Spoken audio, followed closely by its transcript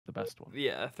the best one.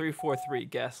 Yeah, 343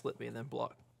 gaslit me and then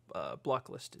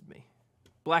blacklisted me.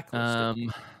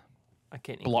 Blacklisted. I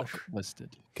can't English.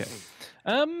 Blacklisted. Okay.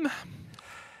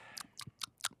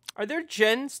 Are there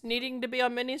gens needing to be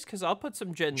on minis? Because I'll put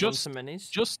some gens on some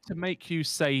minis. Just to make you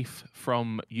safe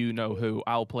from you-know-who,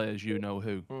 I'll play as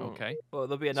you-know-who, okay? Well,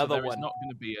 there'll be another one. There's not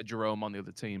going to be a Jerome on the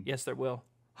other team. Yes, there will.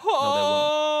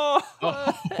 No, there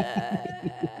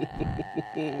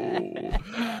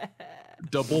won't.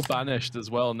 Double banished as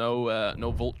well.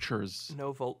 No vultures.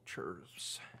 No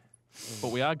vultures.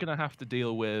 But we are going to have to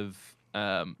deal with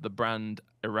the brand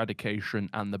eradication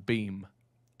and the beam.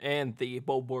 And the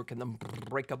bulwark and the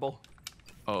breakable.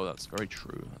 Oh, that's very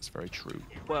true. That's very true.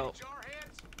 Well,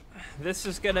 this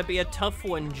is going to be a tough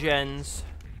one, gens.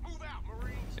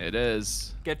 It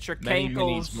is. Get your Many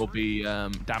cankles. minis will be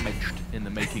damaged in the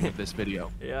making of this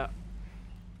video. Yeah.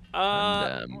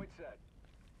 And,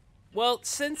 well,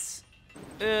 since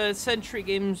Sentry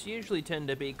games usually tend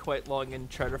to be quite long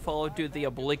and Charterfall, I'll do the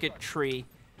obligatory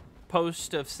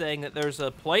post of saying that there's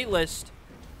a playlist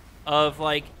of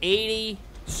like 80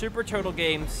 Super Turtle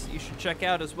games you should check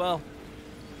out as well.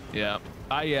 Yeah.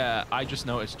 I just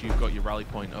noticed you've got your rally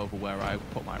point over where I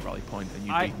put my rally point, and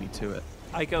you beat me to it.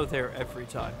 I go there every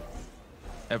time.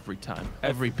 Every time.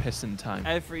 Every pissin' time.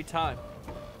 Every time.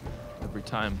 Every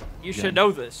time. You should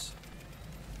know this.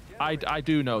 I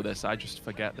do know this. I just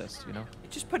forget this, you know?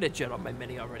 Just put a jet on my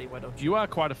mini already, why don't you? You are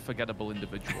quite a forgettable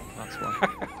individual, that's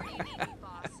why.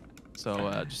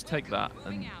 So just take that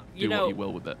and do what you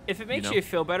will with it. If it makes you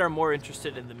feel better, I'm more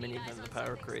interested in the mini than the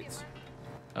power crates.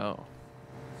 Oh.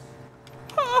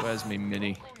 Where's me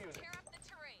mini?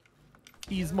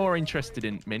 He's more interested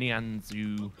in mini and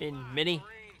you. In mini?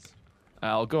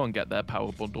 I'll go and get their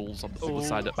power bundles on the other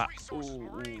side of that.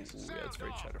 Ooh, yeah, it's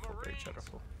very cheddarful, very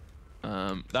cheddarful.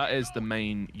 That is the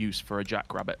main use for a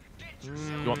jackrabbit. You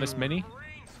want this mini?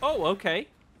 Oh, okay.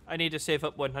 I need to save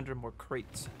up 100 more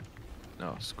crates.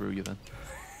 No, screw you then.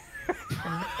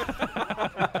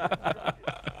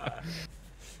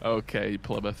 Okay,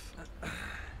 Plymouth.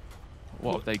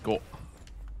 What have they got?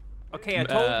 Okay, I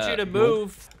told you to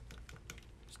move.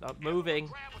 It's not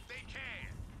moving.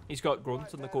 He's got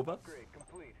grunts in the cover.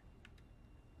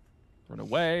 Run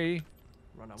away.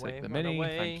 Run away. Take the run mini.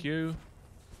 away. Thank you.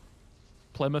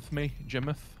 Plymouth me,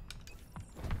 Jimmoth.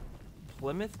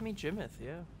 Plymouth me, Jimmoth,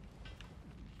 yeah.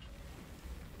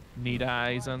 Need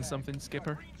eyes on something,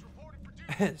 Skipper?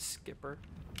 Skipper.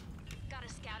 Got a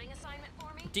scouting assignment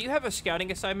for me? Do you have a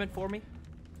scouting assignment for me?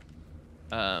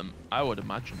 I would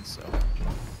imagine so. Okay.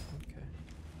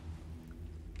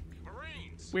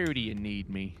 Where do you need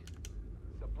me?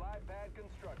 Supply pad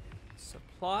constructed.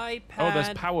 Supply pad. Oh,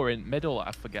 there's power in middle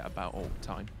I forget about all the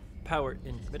time. Power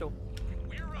in middle.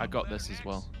 I got this as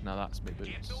well. Now that's me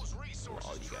boots.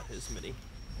 Oh, you got his mini.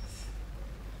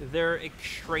 They're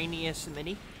extraneous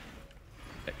mini.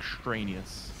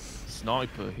 Extraneous.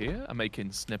 Sniper here. I'm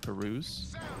making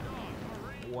snipperoos.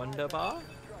 Wonderbar.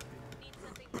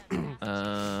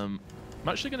 I'm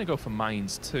actually gonna go for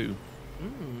mines too.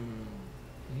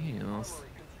 Yes.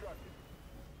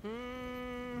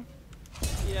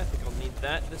 Yeah, I think I'll need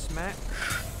that this match.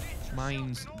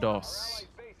 Mines dos.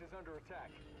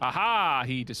 Aha!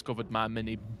 He discovered my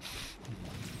mini.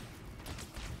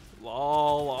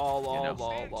 Lol, lol, lol,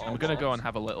 lol, lol. I'm gonna go and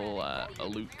have a little a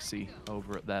look-see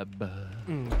over at there.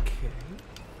 Okay.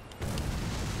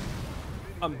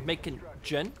 I'm making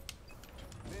Jen.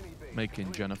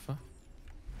 Making Jennifer.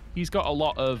 He's got a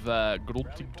lot of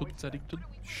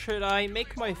Should I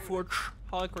make my forge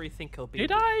hog, or you think he'll be?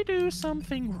 Did I do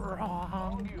something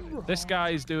wrong? This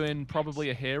guy's doing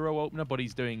probably a hero opener, but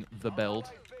he's doing the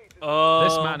build.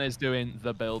 This man is doing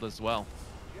the build as well.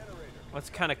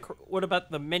 What's kind of? What about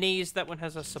the minis? That one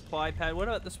has a supply pad. What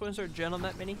about this one? Is there a gen on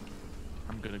that mini?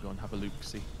 I'm gonna go and have a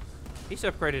look-see. He's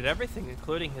upgraded everything,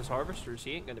 including his harvesters.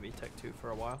 He ain't gonna be Tech 2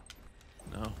 for a while.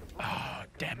 No. Oh,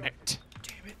 damn it.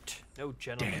 Damn it. No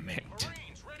gen Damn on that it.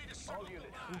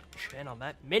 No gen on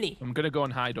that mini. I'm gonna go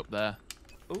and hide up there.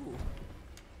 Ooh.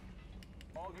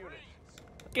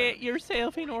 Get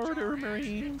yourself in order,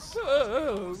 Marines.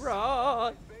 Oh,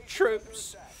 right.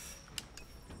 Troops.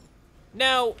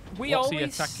 Now, What's he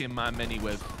attacking my mini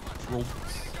with?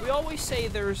 We always say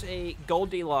there's a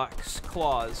Goldilocks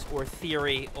clause or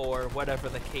theory or whatever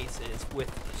the case is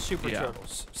with Super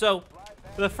Turtles. So,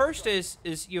 the first is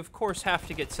you of course have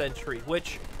to get Sentry,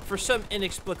 which for some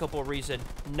inexplicable reason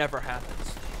never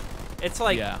happens. It's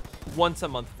like once a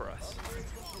month for us.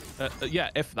 Yeah,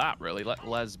 if that really,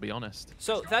 let's be honest.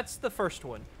 So that's the first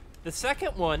one. The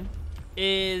second one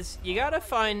is you gotta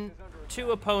find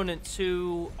two opponents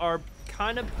who are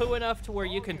kind of poo enough to where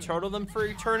you can turtle them for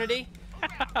eternity,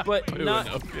 but Poo not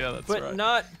enough. Yeah, that's but right.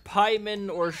 not Pieman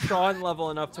or Sean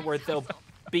level enough to where they'll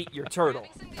beat your turtle.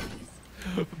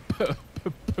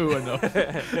 Poo enough.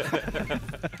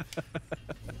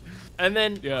 And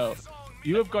then Yo,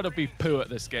 you have got to be poo at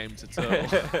this game to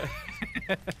turtle.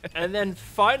 and then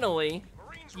finally,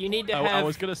 you need to have. I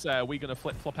was gonna say, are we gonna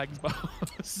flip flop eggs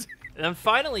bows? And then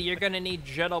finally, you're going to need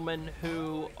gentlemen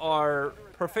who are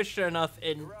proficient enough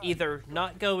in either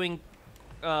not going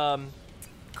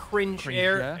cringe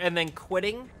air yeah. and then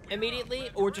quitting immediately,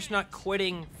 or just not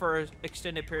quitting for an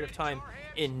extended period of time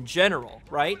in general,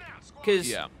 right? Because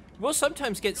Yeah. we'll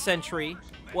sometimes get Sentry,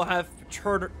 we'll have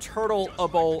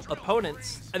turtleable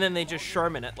opponents, and then they just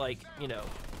Sherman at, like, you know,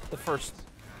 the first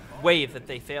wave that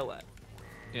they fail at.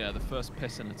 Yeah, the first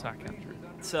piss in attack, Andrew.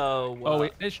 So. Oh,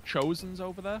 is Chosen's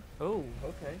over there? Oh,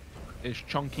 okay. Is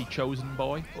Chunky Chosen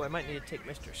boy? Oh, I might need to take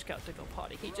Mr. Scout to go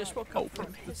potty. He just woke up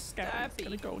from his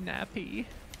nappy. Go nappy.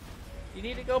 You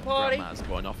need to go potty? Grandma's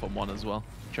going off on one as well.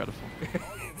 Dreadful.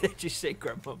 Did you say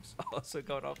Grandmom's also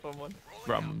going off on one?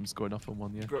 Grandma's going off on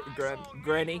one, yeah.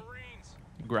 Granny?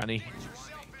 Granny.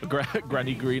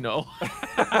 Granny Greeno.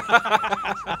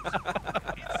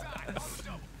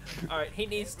 All right, he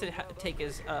needs to take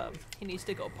his, he needs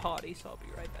to go potty, so I'll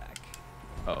be right back.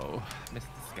 Oh, Mr.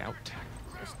 Scout.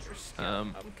 Mr. Scout,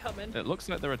 I'm coming. It looks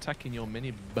like they're attacking your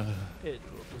mini. It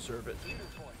will deserve it.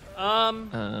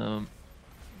 I'm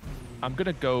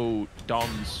gonna go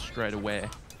Dons straight away.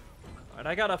 Alright,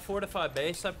 I got a fortified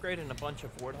base upgrade and a bunch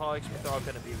of warthogs, but they're all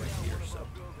gonna be right here, so.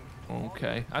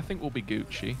 Okay, I think we'll be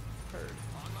Gucci. Bird.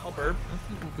 I'll burb. I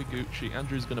think we'll be Gucci.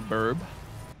 Andrew's gonna burb.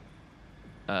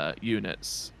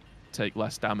 Units take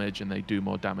less damage and they do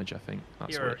more damage, I think.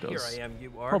 That's what it does. Here I am,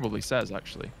 you are. Probably says,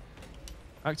 actually.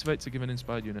 Activate to give an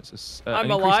inspired units I'm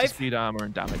increase alive? to speed, armor,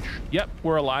 and damage. Yep,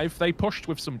 we're alive. They pushed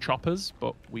with some choppers,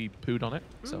 but we pooed on it,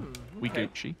 so we okay.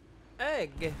 Gucci.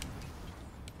 Egg.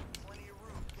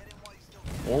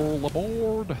 All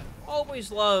aboard. Always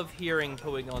love hearing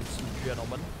pooing on some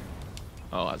gentlemen.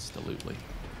 Oh, absolutely.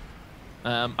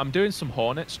 I'm doing some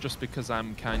Hornets just because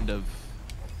I'm kind of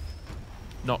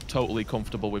not totally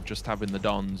comfortable with just having the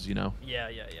Dons, you know. Yeah.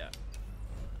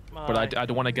 But I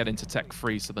don't want to get into tech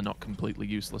free, so they're not completely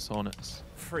useless Hornets.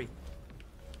 Free.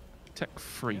 Tech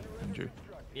free, Andrew.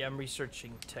 Yeah, I'm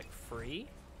researching tech free.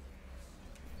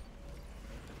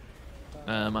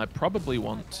 I probably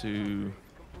want to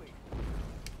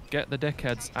get the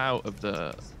dickheads out of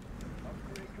the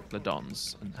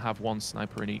Dons and have one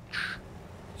sniper in each.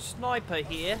 Sniper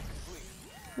here.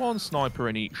 One sniper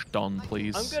in each Don,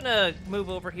 please. I'm gonna move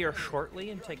over here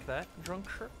shortly and take that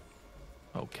juncture.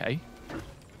 Okay.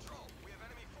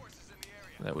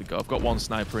 There we go. I've got one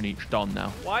sniper in each Don now.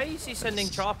 Why is he sending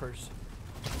choppers?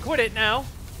 Quit it now.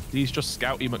 He's just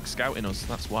scouting us,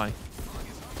 that's why. Is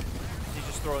he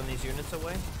just throwing these units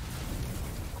away?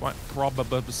 Quite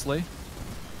probably.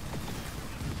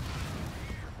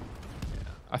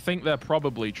 I think they're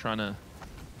probably trying to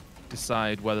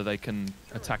decide whether they can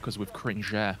attack us with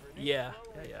cringe air. Yeah.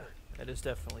 That is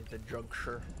definitely the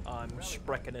juncture. I'm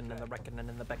spreckening and the reckoning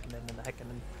and the beckoning and the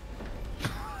heckoning.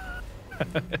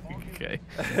 Okay.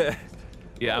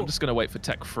 Yeah, I'm just going to wait for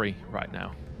tech free right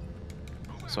now.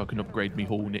 So I can upgrade me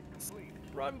Hornets.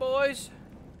 Run, boys.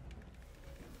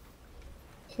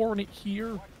 Hornet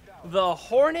here. The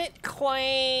Hornet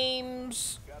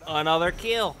claims another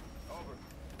kill.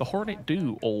 The Hornet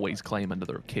do always claim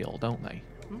another kill, don't they?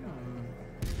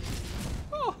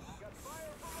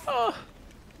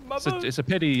 It's a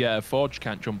pity Forge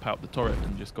can't jump out the turret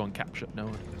and just go and capture it.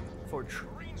 No, Forge.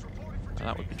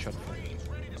 that would be dreadful.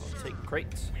 Take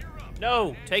crates.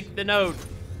 No, take the node.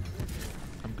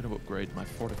 I'm going to upgrade my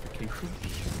fortifications.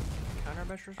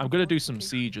 Countermeasures. I'm going to do some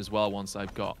siege as well once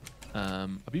I've got...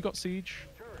 have you got siege?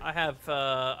 I have.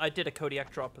 I did a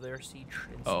Kodiak drop there. Siege.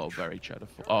 Oh, very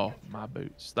cheddarful. Oh, my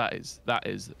boots. That is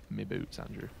me boots,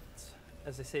 Andrew.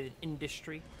 As I say in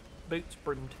industry, boots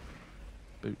brimmed.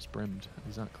 Boots brimmed,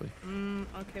 exactly.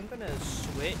 Okay, I'm gonna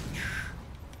switch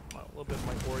a little bit of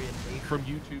my orientation. From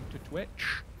YouTube to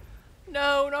Twitch.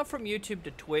 No, not from YouTube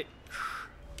to Twitch.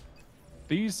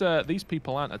 These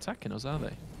people aren't attacking us, are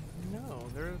they? No,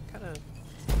 they're kind of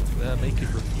They're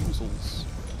making refusals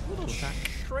a little to attack.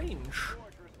 strange.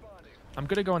 I'm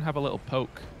gonna go and have a little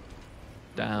poke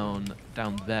down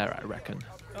there, I reckon.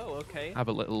 Oh, okay. Have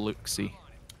a little look-see.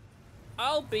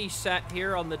 I'll be sat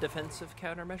here on the defensive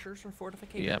countermeasures and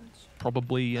fortifications. Yep,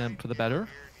 probably for the better.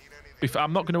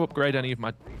 I'm not going to upgrade any of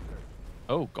my...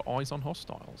 Oh, got eyes on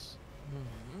hostiles.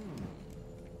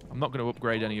 I'm not going to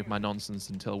upgrade any of my nonsense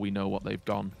until we know what they've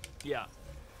done. Yeah.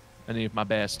 Any of my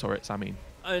base turrets, I mean.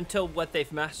 Until what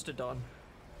they've mastodon.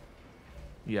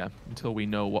 Yeah, until we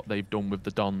know what they've done with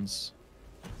the Dons.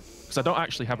 Because I don't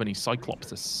actually have any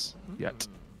Cyclopses yet.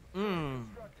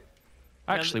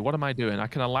 Actually, what am I doing? I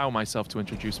can allow myself to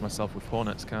introduce myself with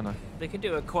Hornets, can I? They can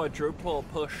do a quadruple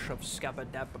push of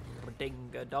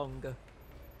Scabba-Dabba-Dinga-Donga.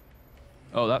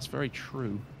 Oh, that's very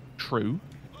true. True?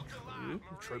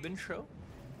 Truman Show?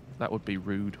 That would be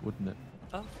rude, wouldn't it?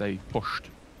 Oh. If they pushed.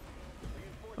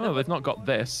 Oh, they've not got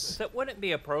this. That wouldn't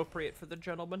be appropriate for the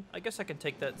gentleman. I guess I can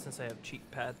take that since I have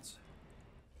cheap pads.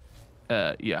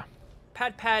 Yeah.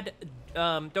 Pad,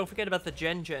 don't forget about the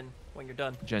Gen when you're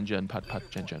done. Gen, pad,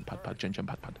 Gen, pad, Gen,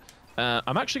 pad.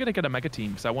 I'm actually going to get a mega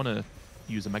team because I want to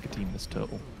use a mega team this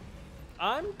turtle.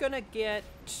 I'm going to get...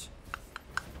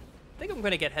 I think I'm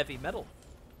going to get heavy metal.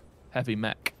 Heavy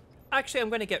mech. Actually, I'm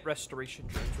going to get restoration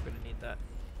drones. We're going to need that.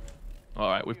 All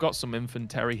right, we've got some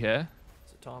infantry here.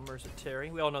 Is it Tom or is it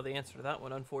Terry? We all know the answer to that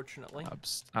one, unfortunately.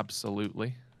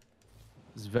 Absolutely.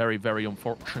 It's very, very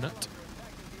unfortunate.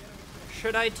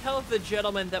 Should I tell the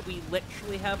gentleman that we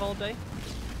literally have all day?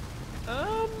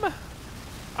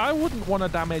 I wouldn't want to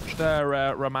damage their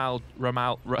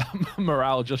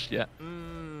morale just yet.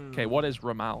 Okay, what is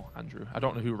Ramal, Andrew? I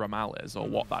don't know who Ramal is or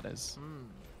what that is.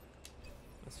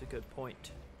 That's a good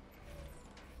point.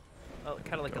 Oh,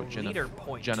 kind of like a leader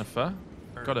point. Jennifer,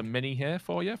 got a mini here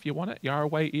for you if you want it. You're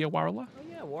away, Ia Warla. Oh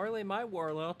yeah, Warley, my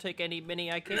Warley. I'll take any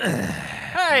mini I can.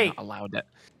 Hey! Not allowed it.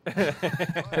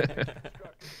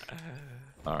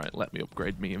 All right, let me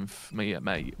upgrade my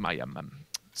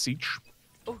siege.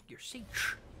 Oh, your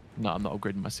siege. No, I'm not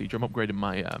upgrading my siege. I'm upgrading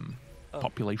my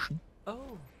population.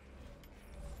 Oh.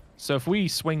 So if we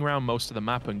swing around most of the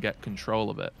map and get control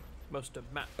of it. Most of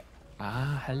map.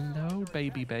 Ah, hello,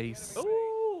 baby base.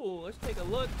 Oh, let's take a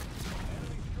look.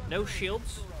 No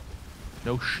shields.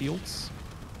 No shields.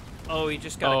 Oh, he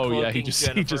just got. Oh a yeah, he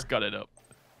just got it up.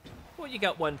 Well, you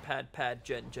got one pad,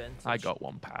 Gen. I got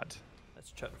one pad. That's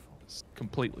cheerful. It's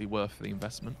completely worth the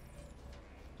investment.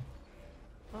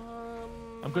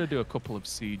 I'm gonna do a couple of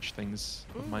siege things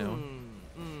of my own.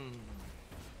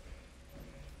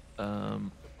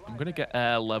 I'm gonna get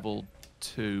air level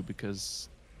 2 because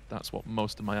that's what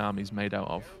most of my army's made out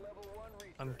of.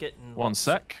 I'm getting... One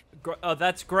sec. Oh,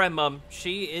 that's Grandmom.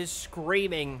 She is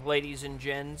screaming, ladies and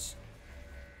gents.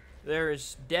 There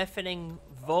is deafening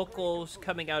vocals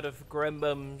coming out of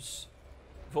Grandmom's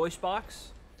voice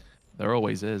box. There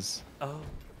always is. Oh.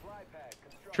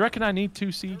 Do you reckon I need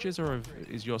 2 sieges, or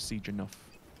is your siege enough?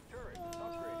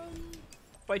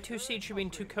 By 2 siege, you mean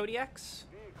 2 Kodiaks?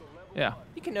 Yeah.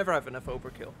 You can never have enough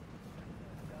overkill.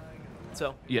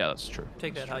 So. Yeah, that's true.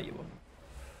 Take that how you will.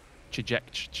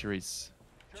 Trajectories.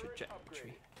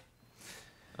 Trajectory.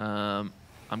 I'm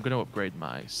going to upgrade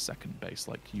my second base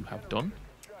like you have done.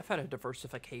 I've had a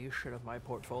diversification of my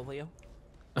portfolio.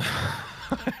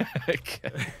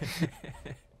 Okay.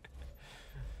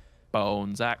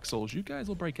 Bones, axles, you guys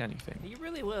will break anything. You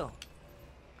really will.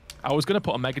 I was going to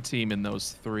put a mega team in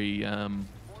those 3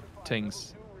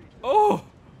 things. Oh!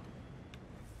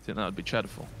 I think that would be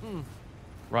cheerful.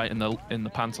 Right in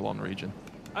the Pantalon region.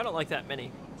 I don't like that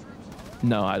many.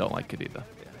 No, I don't like it either.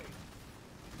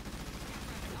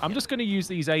 I'm just going to use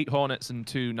these 8 Hornets and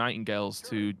 2 Nightingales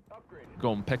to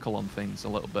go and pickle on things a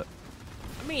little bit.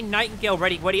 I mean, Nightingale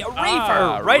ready, a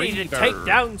Reaver ready to take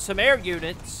down some air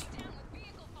units.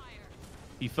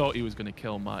 He thought he was going to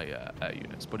kill my air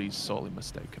units, but he's sorely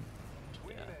mistaken.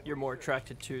 Yeah, you're more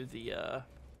attracted to the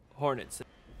Hornets.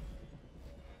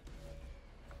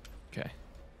 Okay.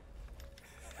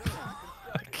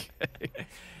 Okay.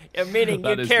 Yeah, meaning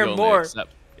you care more.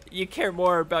 You care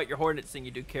more about your Hornets than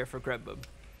you do care for Grembum.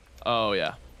 Oh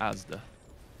yeah, Asda.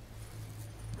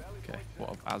 Okay, what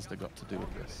have Asda got to do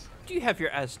with this? Do you have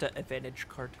your Asda Advantage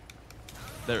card?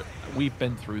 We've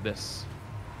been through this.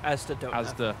 Asda don't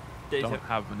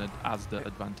have an Asda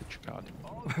Advantage card.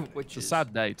 Which is a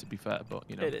sad day, to be fair, but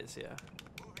you know. It is, yeah.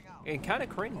 And kind of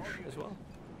cringe as well.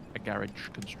 A garage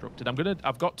constructed.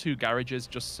 I've got 2 garages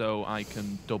just so I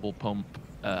can double pump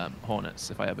Hornets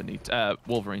if I ever need to,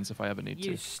 Wolverines if I ever need to.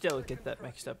 You still get that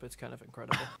mixed up. It's kind of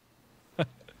incredible.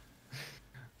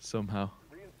 Somehow.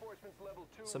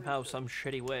 Somehow, some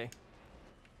shitty way.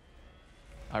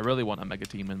 I really want a mega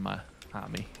team in my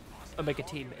army. A mega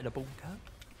team in a bunker.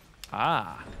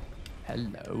 Ah,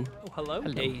 hello. Oh, hello,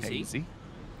 Daisy. Daisy.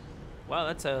 Wow,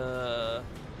 that's a...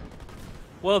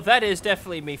 Well, that is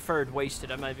definitely me third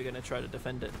wasted. I'm not even going to try to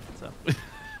defend it, so...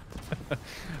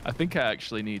 I think I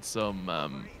actually need some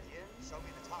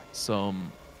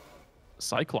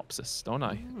Cyclopses, don't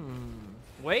I?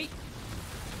 Wait.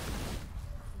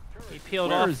 He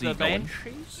peeled off the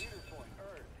Banshees?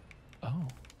 Oh.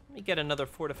 Let me get another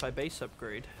fortified base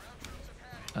upgrade.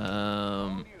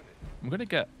 I'm gonna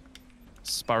get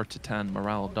Spartan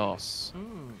Morale DOS.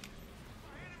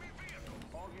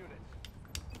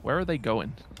 Where are they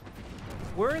going?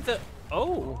 Where are the...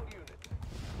 Oh.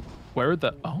 Where are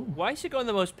the... Oh. Why is he going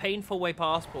the most painful way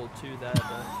possible to that?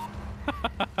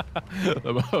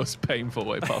 The most painful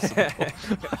way possible.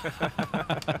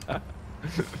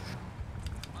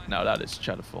 No, that is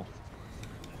cheddar-full.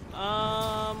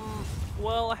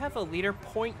 Well, I have a leader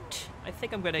point. I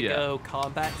think I'm gonna go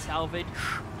combat salvage.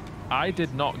 I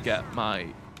did not get my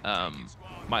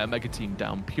my Omega team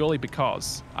down purely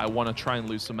because I want to try and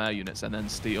lose some air units and then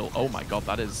steal. Oh my god,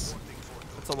 that's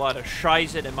a lot of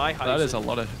shizen in my house. That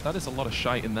is a lot of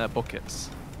shite in their buckets.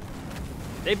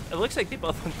 It looks like they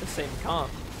both want the same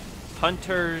comp.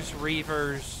 Hunters,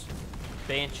 Reavers,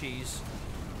 Banshees.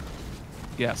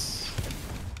 Yes.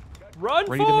 Run,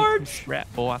 Ready to make Forge! me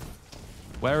sweat, boy.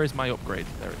 Where is my upgrade?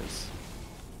 There it is.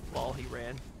 Well, he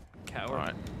ran. Coward. All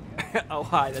right. Oh,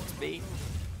 hi, that's me.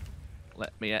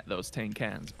 Let me at those tin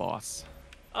cans, boss.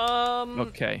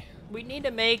 Okay. We need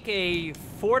to make a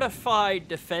fortified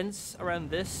defense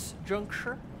around this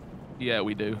juncture. Yeah,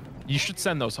 we do. You should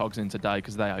send those hogs in to die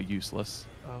because they are useless.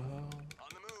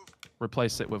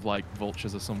 Replace it with, like,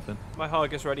 vultures or something. My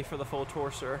hog is ready for the full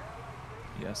tour, sir.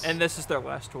 Yes. And this is their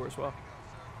last tour as well.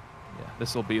 Yeah,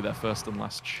 this will be their first and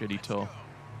last shitty tour.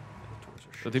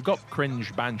 But they've got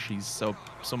cringe banshees, so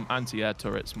some anti-air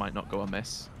turrets might not go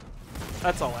amiss.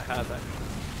 That's all I have, actually.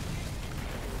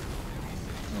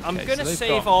 I'm Okay, gonna so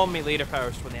save all my leader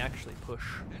powers when they actually push.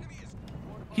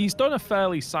 He's done a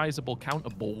fairly sizable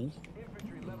counter ball.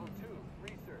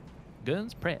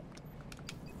 Guns prepped.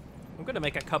 I'm gonna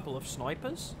make a couple of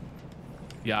snipers.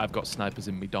 Yeah, I've got snipers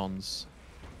in me dons.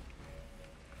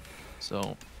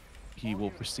 So he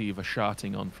will receive a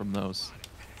sharting on from those.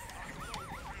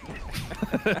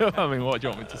 I mean, what do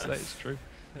you want me to say? It's true.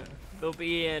 There'll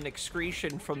be an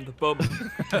excretion from the bum.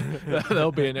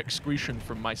 There'll be an excretion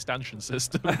from my stanchion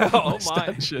system. Oh my.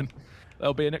 Stanchion.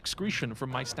 There'll be an excretion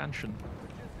from my stanchion.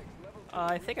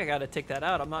 I think I gotta take that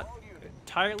out. I'm not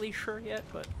entirely sure yet,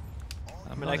 but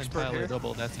I'm an expert here.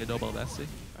 Double dessy.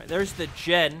 Alright, there's the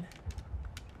gen.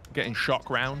 Getting shock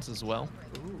rounds as well.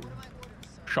 Ooh.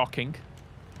 Shocking.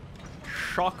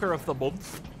 Shocker of the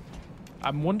month.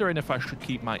 I'm wondering if I should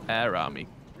keep my air army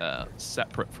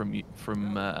separate from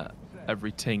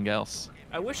everything else.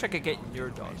 I wish I could get your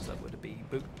dogs. That would be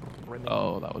boot brimming.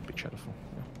 Oh, that would be cheddar-full.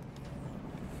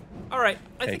 All right,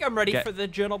 I think I'm ready get- for the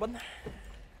gentleman.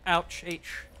 Ouch,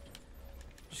 H.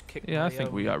 Just kick Yeah, my I think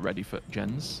own, we are ready for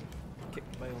gens. kick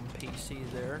my own PC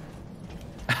there.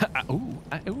 Ooh,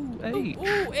 hey.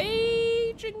 Ooh,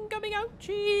 H incoming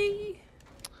ouchie.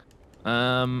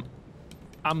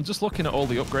 I'm just looking at all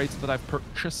the upgrades that I've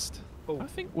purchased. Oh. I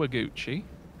think we're Gucci.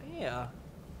 Yeah,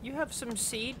 you have some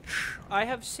siege. I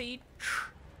have siege.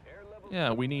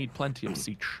 Yeah, we need plenty of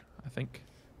siege, I think.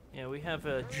 Yeah, we have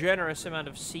a generous amount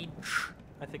of siege.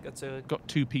 I think that's a... Got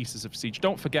 2 pieces of siege.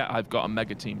 Don't forget I've got a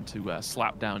mega team to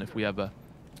slap down if we ever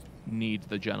need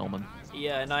the gentleman.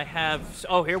 Yeah, and I have...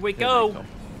 Oh, here we Here go. they come.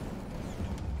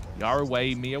 Yar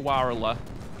away, Mia Warla.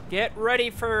 Get ready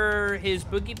for his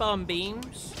boogie bomb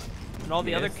beams and all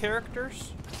the other Yes.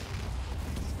 characters.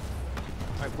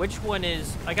 All right, which one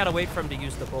is... I gotta wait for him to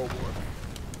use the bulwark.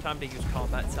 Time to use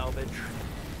combat salvage.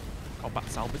 Combat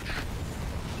salvage.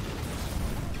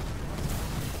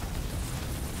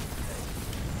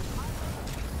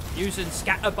 Using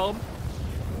scatter bomb.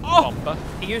 Oh! Bomber.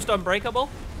 He used unbreakable.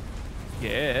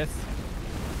 Yes.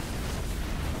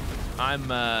 I'm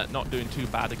not doing too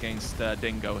bad against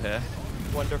Dingo here.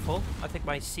 Wonderful. I think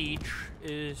my siege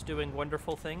is doing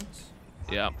wonderful things.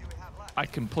 Yeah. I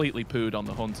completely pooed on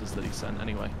the hunters that he sent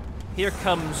anyway. Here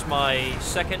comes my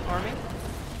second army.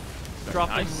 Very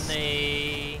Dropping nice.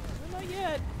 a... Not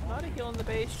yet. Not a heal on the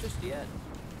base just yet.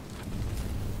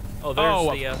 Oh, there's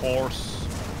Oh, the... of course.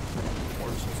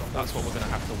 That's what we're going to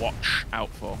have to watch out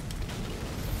for.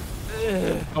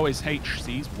 Ugh. Oh, his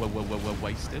HCs were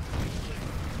wasted.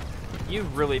 You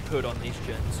really put on these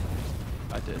gens.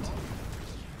 I did.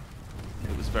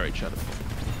 It was very cheddar-full.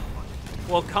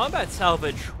 Well, combat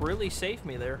salvage really saved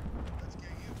me there.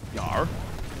 Yar.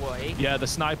 Why? Yeah, the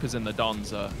snipers in the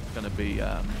Dons are going to be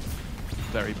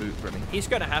very boot brimming. He's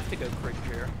gonna have to go cringe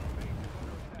here.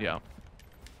 Yeah.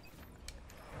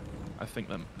 I think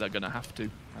they're going to have to,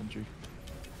 Andrew.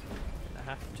 I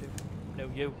have to. No,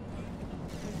 you.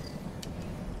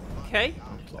 Okay.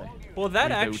 Okay. Well,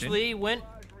 that Rebuilding. actually went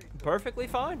perfectly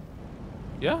fine.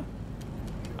 Yeah.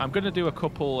 I'm going to do a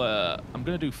couple... I'm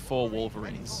going to do 4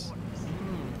 Wolverines.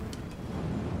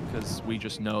 Because we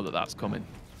just know that that's coming,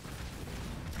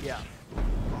 Yeah.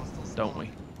 don't we?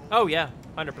 Oh, yeah.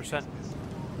 100%.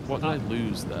 What did I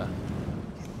lose there?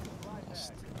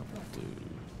 Lost.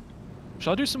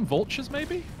 Shall I do some vultures,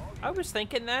 maybe? I was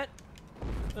thinking that.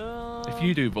 If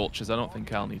you do vultures, I don't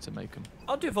think I'll need to make them.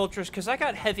 I'll do vultures because I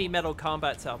got heavy metal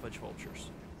combat salvage vultures.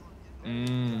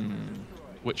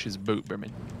 Which is boot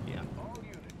brimming. Yeah.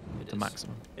 The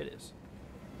maximum. It is.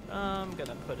 I'm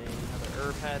gonna put another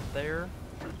herb pad there.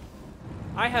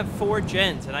 I have 4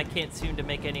 gens and I can't seem to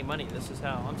make any money. This is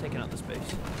how I'm taking out the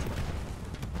space.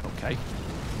 Okay.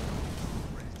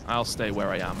 I'll stay where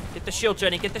I am. Get the shield,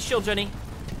 Jenny. Get the shield, Jenny.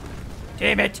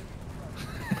 Damn it.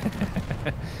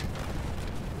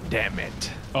 Damn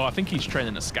it. Oh, I think he's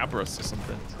training a Scabrous or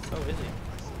something. Oh, is he?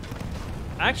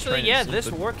 Actually, Training yeah, this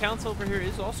something. war council over here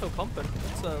is also pumping.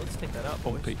 Let's take that out,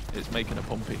 boys. Pumpy. It's making a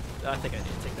pumpy. I think I need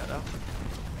to take that out.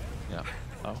 Yeah.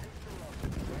 Oh.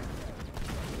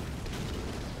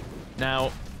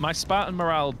 Now, my Spartan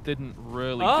morale didn't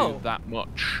really do that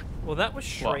much. Well, that was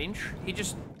strange. He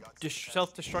just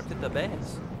self-destructed the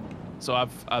base. So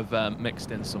I've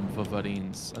mixed in some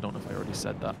Vultures. I don't know if I already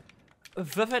said that.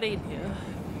 Vividine, yeah.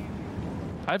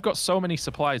 I've got so many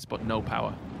supplies, but no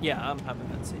power. Yeah, I'm having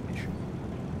that same issue.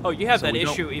 Oh, you have So that we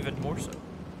don't- issue even more so.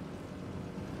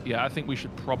 Yeah, I think we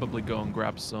should probably go and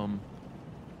grab some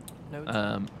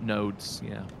Nodes. nodes.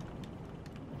 Yeah,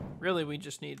 Really, we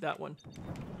just need that one.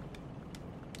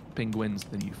 penguins,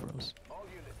 the new froze.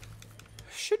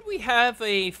 Should we have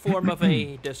a form of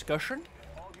a discussion?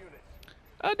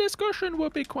 A discussion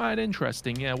would be quite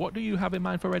interesting. Yeah, what do you have in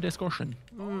mind for a discussion?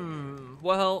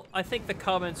 Well, I think the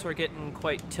comments are getting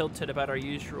quite tilted about our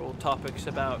usual topics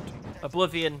about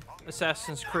Oblivion,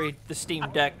 Assassin's Creed, the Steam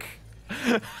Deck.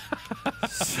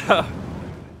 So,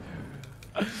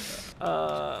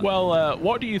 Well,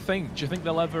 what do you think? Do you think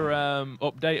they'll ever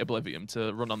update Oblivion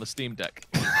to run on the Steam Deck?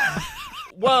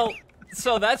 well,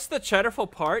 so that's the cheddarful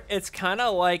part. It's kind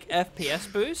of like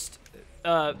FPS boost.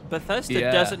 Bethesda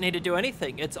Yeah. doesn't need to do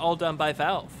anything. It's all done by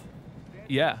Valve.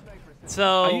 Yeah.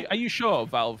 So, Are you sure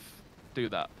Valve do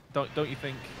that? Don't you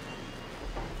think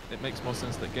it makes more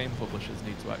sense that game publishers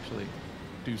need to actually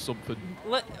do something?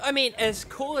 I mean, as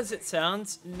cool as it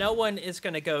sounds, no one is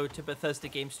going to go to Bethesda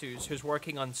Game Studios who's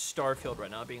working on Starfield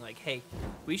right now being like, hey,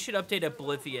 we should update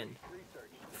Oblivion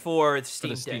for the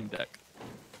Steam Deck.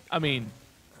 I mean,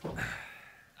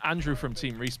 Andrew from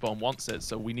TeamRespawn wants it,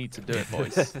 so we need to do it,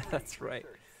 boys. That's right.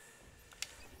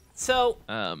 So,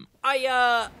 I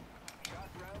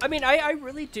mean, I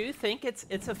really do think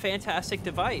it's a fantastic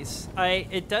device.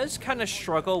 It does kind of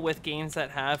struggle with games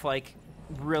that have like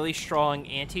really strong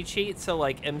anti-cheat, so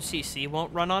like MCC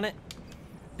won't run on it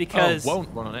because won't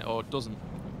run on it or it doesn't.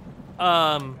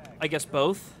 I guess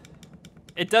both.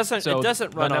 It doesn't. So it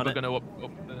doesn't run they're on never it.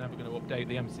 They're never going to update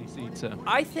the MCC to.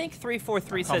 I think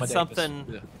 343 said accommodate something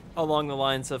this. Yeah. along the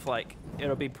lines of like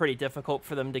it'll be pretty difficult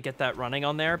for them to get that running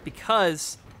on there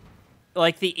because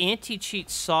like the anti-cheat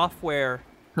software.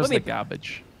 Because they're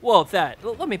garbage. Well,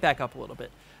 let me back up a little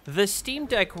bit. The Steam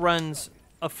Deck runs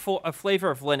a flavor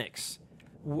of Linux.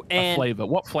 And A flavor.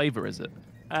 What flavor is it?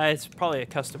 it's probably a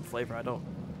custom flavor. I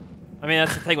mean,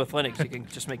 that's the thing with Linux. You can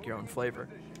just make your own flavor.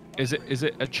 Is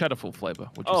it a cheddarful flavor?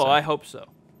 Would you Oh, say? I hope so.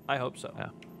 I hope so. Yeah.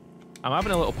 I'm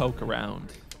having a little poke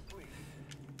around.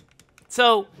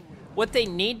 So, what they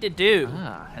need to do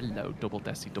Hello, double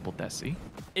desi.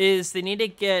 is they need to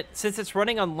get, since it's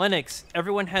running on Linux,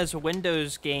 everyone has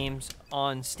Windows games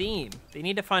on Steam. They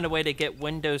need to find a way to get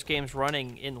Windows games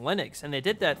running in Linux, and they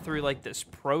did that through like this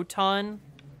Proton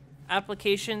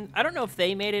application. I don't know if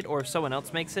they made it or if someone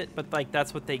else makes it, but like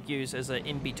that's what they use as an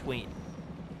in-between.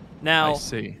 Now, I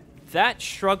see. that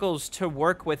struggles to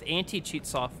work with anti-cheat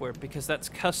software because that's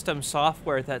custom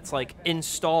software that's like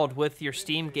installed with your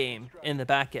Steam game in the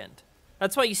back end.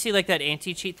 That's why you see like that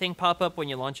anti-cheat thing pop up when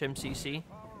you launch MCC.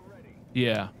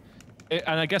 Yeah.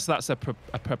 And I guess that's a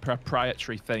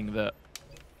proprietary thing that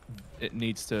it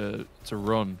needs to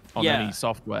run on Yeah. any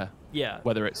software. Yeah.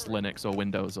 Whether it's Linux or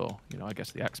Windows or, I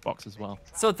guess the Xbox as well.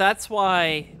 So that's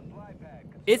why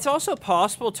it's also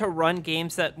possible to run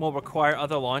games that will require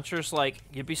other launchers, like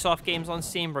Ubisoft games on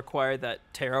Steam require that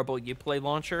terrible Uplay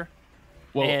launcher.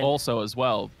 Well, And- also as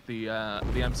well, the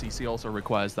MCC also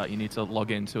requires that you need to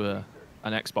log into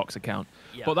an Xbox account.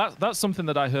 Yeah. But that's something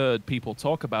that I heard people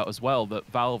talk about as well, that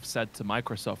Valve said to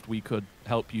Microsoft, we could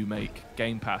help you make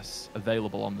Game Pass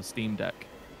available on the Steam Deck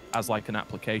as like an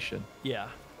application. Yeah.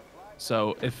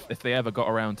 So if they ever got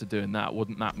around to doing that,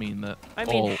 wouldn't that mean that I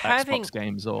mean, all having- Xbox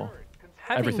games or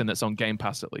Having, everything that's on Game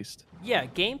Pass at least? Yeah,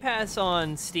 Game Pass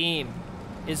on Steam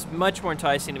is much more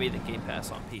enticing to me than Game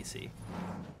Pass on PC.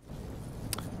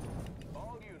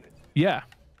 Yeah.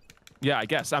 Yeah, I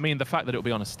guess. I mean, the fact that it'll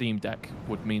be on a Steam Deck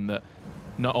would mean that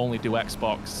not only do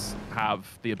Xbox have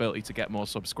the ability to get more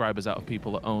subscribers out of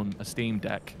people that own a Steam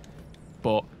Deck,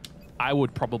 but I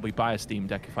would probably buy a Steam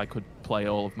Deck if I could play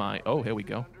all of my... Oh, here we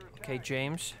go. Okay,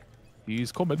 James.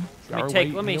 He's coming.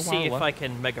 Let me see if I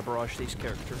can Mega Barrage these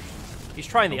characters. He's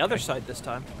trying the other side this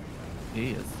time.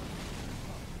 He is.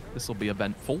 This will be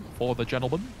eventful for the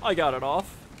gentleman. I got it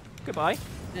off. Goodbye.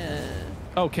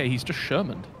 Okay, he's just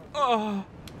Shermaned. Oh.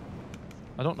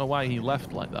 I don't know why he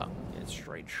left like that. It's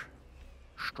strange.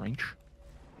 Strange.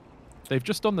 They've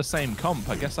just done the same comp.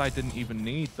 I guess I didn't even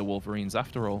need the Wolverines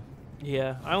after all.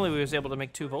 Yeah, I only was able to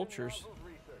make 2 Vultures.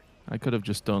 I could have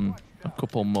just done a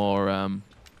couple more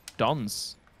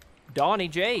Dons. Donnie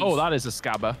J's. Oh, that is a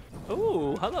Scabber.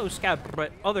 Ooh, hello, Scab.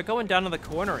 Oh, they're going down to the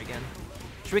corner again.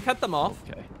 Should we cut them off?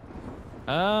 Okay.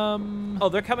 Oh,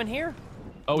 they're coming here?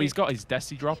 Oh, he's got his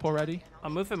Desi drop already.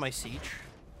 I'm moving my siege.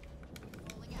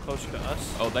 Closer to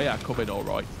us. Oh, they are coming all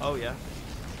right. Oh, yeah.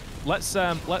 Let's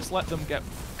let them get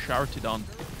shouted on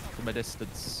from a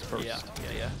distance first.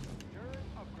 Yeah.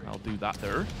 I'll do that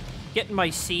there. Getting my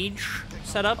siege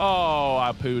set up. Oh,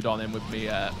 I pooed on him with me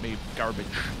garbage.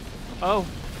 Oh.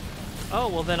 Oh,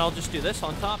 well then I'll just do this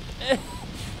on top.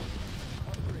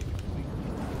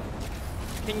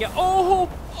 Can you... Oh!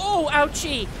 Oh,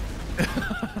 ouchie!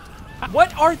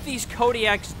 What are these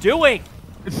Kodiaks doing?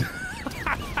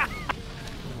 Oh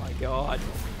my god.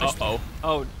 Uh-oh.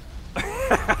 Oh.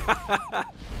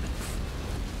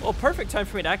 Well, perfect time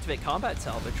for me to activate combat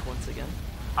salvage once again.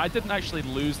 I didn't actually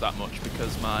lose that much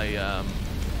because my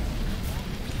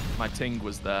my ting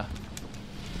was there.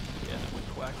 Yeah,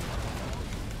 quack.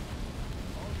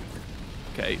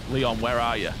 Okay, Leon, where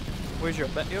are you? Where's your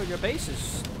your base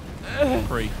is?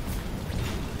 Free.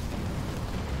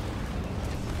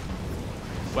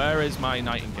 Where is my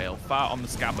Nightingale? Fart on the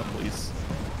Scabber, please.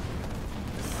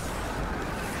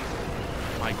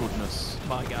 My goodness.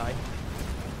 My guy.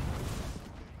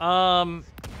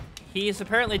 He's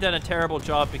apparently done a terrible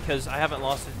job because I haven't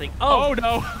lost a thing. Oh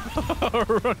no!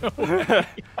 Run away.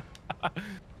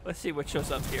 Let's see what shows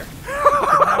up here.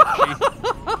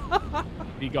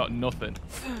 He got nothing.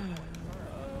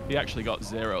 He actually got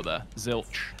 0 there.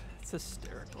 Zilch. It's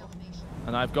hysterical.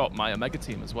 And I've got my Omega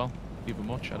team as well. Even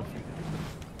more cheddar.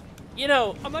 You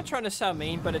know, I'm not trying to sound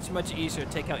mean, but it's much easier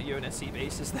to take out UNSC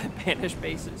bases than Banish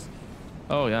bases.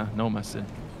 Oh yeah, no messing.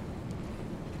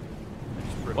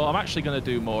 Well, I'm actually going to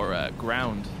do more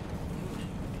ground.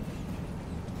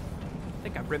 I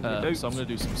think I've rimmed the boots. So I'm going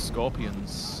to do some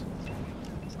Scorpions.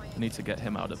 I need to get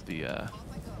him out of the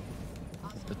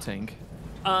ting.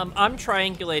 I'm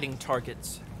triangulating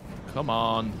targets. Come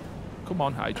on. Come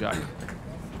on, Hijack.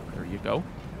 There you go.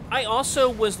 I also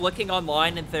was looking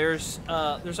online, and there's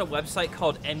a website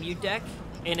called EmuDeck,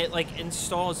 and it like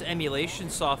installs emulation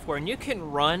software, and you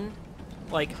can run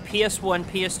like PS1,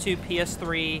 PS2,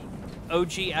 PS3, OG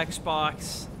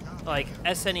Xbox, like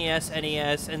SNES,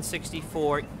 NES,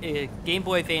 N64, Game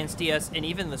Boy Advance, DS, and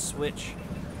even the Switch.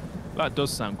 That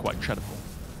does sound quite cheddarful.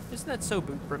 Isn't that so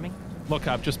boot brimming? Look,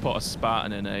 I've just put a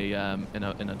Spartan in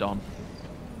a Don.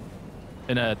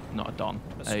 Not a Don.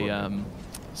 A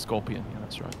Scorpion. Yeah,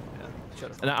 that's right. Yeah.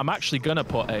 And I'm actually gonna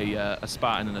put a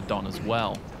Spartan in a Don as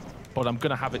well, but I'm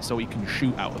gonna have it so he can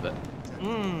shoot out of it.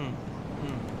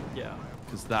 Yeah.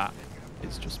 Because that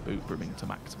is just boot brimming to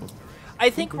maximum. I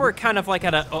think we're kind of like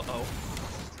at a uh-oh.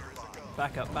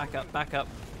 Back up, back up, back up.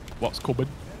 What's coming?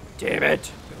 Damn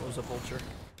it! It was a vulture.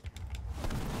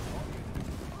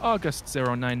 August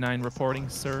 099 reporting,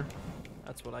 sir.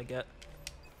 That's what I get.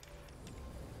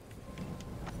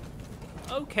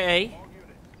 Okay.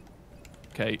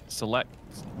 Okay, select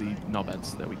the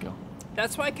knobheads. There we go.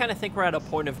 That's why I kind of think we're at a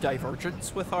point of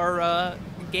divergence with our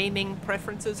gaming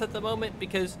preferences at the moment,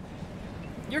 because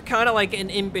you're kind of like an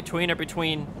in-betweener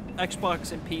between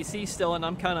Xbox and PC still, and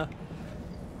I'm kind of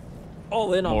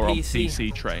all in on More PC. on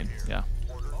PC train, yeah.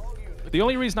 The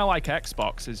only reason I like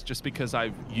Xbox is just because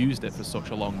I've used it for such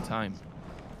a long time.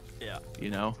 Yeah. You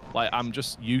know, like I'm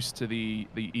just used to the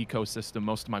ecosystem.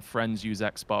 Most of my friends use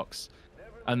Xbox,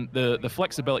 and the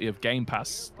flexibility of Game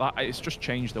Pass. It's just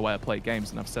changed the way I play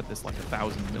games, and I've said this like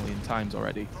 1,000 million times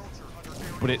already.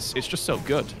 But it's just so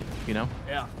good, you know.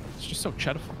 Yeah. It's just so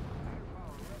cheddarful.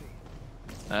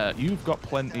 You've got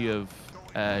plenty of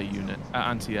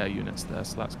anti-air units there,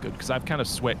 so that's good. Because I've kind of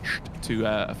switched to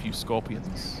a few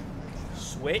Scorpions.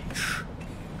 Switch?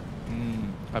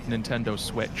 I've Nintendo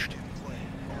switched.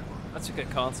 That's a good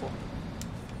console.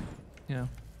 Yeah.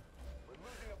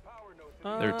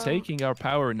 They're taking our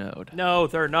power node. No,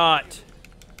 they're not.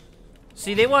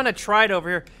 See, they want to try it over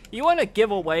here. You want to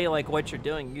give away like what you're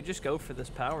doing, you just go for this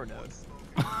power node.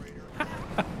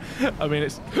 I mean,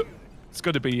 it's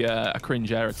going to be a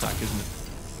cringe air attack, isn't it?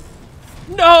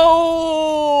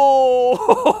 No!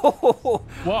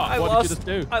 What? What did you just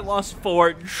do? I lost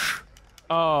Forge.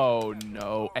 Oh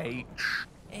no, H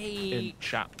in Hey,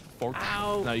 chat. Forge.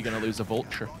 Ow. Now you're gonna lose a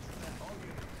vulture.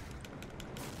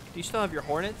 do you still have your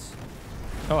Hornets?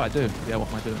 Oh, I do. Yeah, what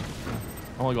am I doing?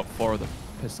 I only got 4 of the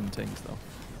piston things though.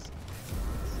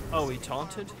 Oh, he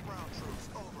taunted?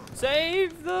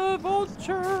 Save the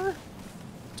Vulture!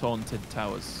 Taunted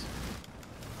towers.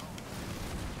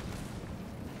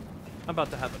 I'm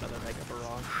about to have another Mega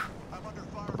Barrage.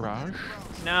 Barrage?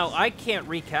 Now, I can't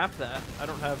recap that. I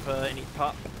don't have any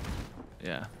pop.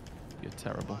 Yeah, you're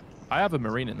terrible. I have a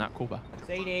marine in that cover.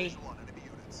 Sadie.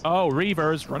 Oh,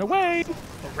 Reavers, run away!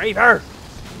 Raver!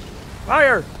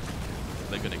 Fire!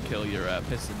 They're gonna kill your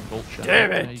piston vulture.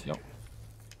 Damn it. There you go.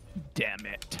 Damn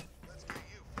it.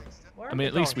 Where I are mean, the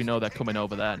at least we dogs? know they're coming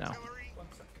over there now.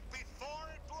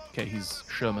 Okay, he's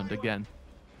Shermaned again.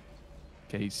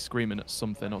 Okay, he's screaming at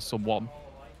something or someone.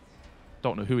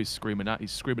 Don't know who he's screaming at.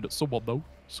 He's screaming at someone, though.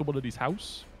 Someone at his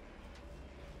house.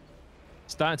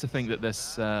 Starting to think that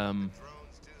this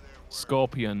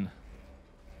Scorpion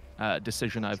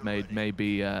decision I've made may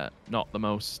be not the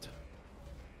most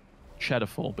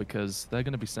cheddarful, because they're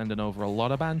going to be sending over a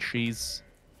lot of Banshees.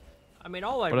 I mean,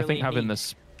 all I But really I think having need... the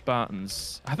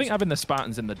Spartans... I think having the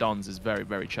Spartans in the Dons is very,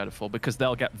 very cheddarful, because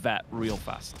they'll get vet real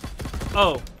fast.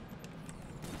 Oh.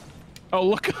 Oh,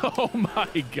 look. Oh,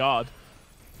 my God.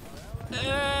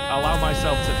 Allow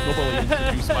myself to doubly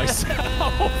introduce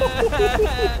myself.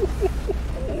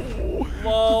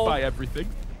 Whoa. By everything.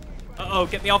 Uh-oh,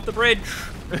 get me off the bridge.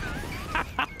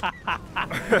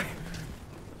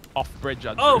 Off bridge,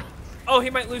 Andrew. Oh. Oh,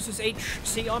 he might lose his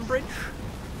HC on bridge.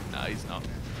 No, he's not.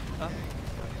 Oh.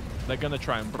 They're going to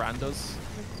try and brand us.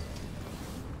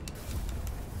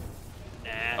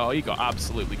 Nah. Oh, he got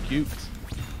absolutely cuked.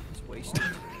 It's wasted.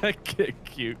 Get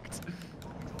cuked.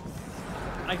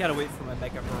 I gotta wait for my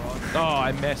Mega Barrage. Oh,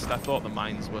 I missed. I thought the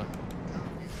mines were...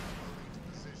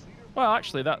 Well,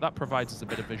 actually, that provides us a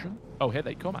bit of vision. Oh, here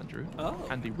they come, Andrew. Oh.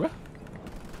 Andy,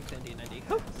 Andy, Andy.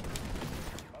 Oh.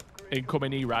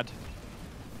 incoming ERAD.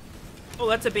 Oh,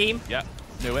 that's a beam. Yeah,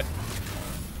 knew it.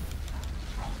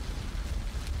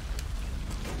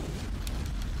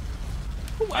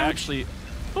 Oh, I actually...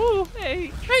 Oh,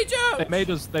 hey. Hey, Joe!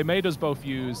 They made us both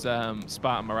use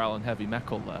Spartan Morale and Heavy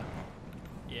Metal there.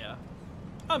 Yeah.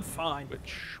 I'm fine.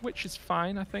 Which is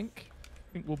fine, I think.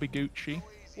 I think we'll be Gucci.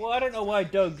 Well, I don't know why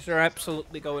Doug's are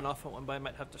absolutely going off at one, but I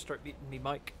might have to start beating me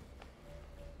mic.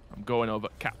 I'm going over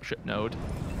capture node.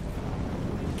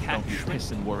 Don't you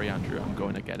piss and worry, Andrew. I'm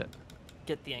going to get it.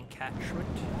 Get the encatchment.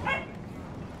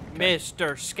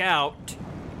 Mr. Scout.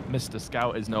 Mr.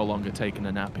 Scout is no longer taking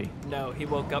a nappy. No, he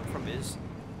woke up from his...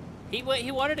 He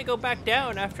wanted to go back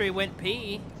down after he went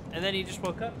pee, and then he just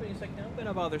woke up and he's like, no, I'm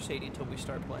gonna bother Sadie until we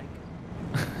start playing.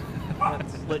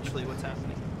 That's literally what's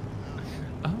happening.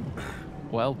 Oh,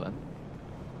 well then.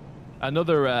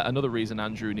 Another reason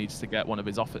Andrew needs to get one of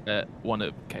his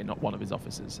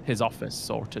his office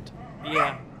sorted.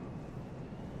 Yeah.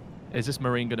 Is this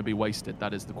Marine going to be wasted?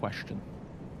 That is the question.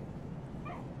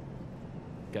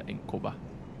 Getting cover.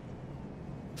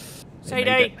 They made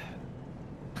Sadie! it.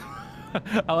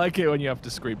 I like it when you have to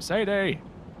scream, Sadie!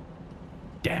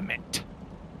 Damn it.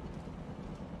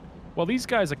 Well, these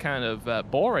guys are kind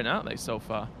of boring, aren't they, so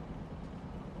far?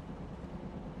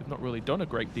 They've not really done a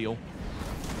great deal.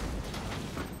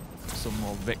 Some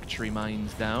more victory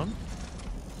mines down.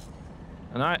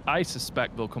 And I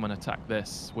suspect they'll come and attack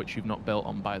this, which you've not built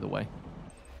on, by the way.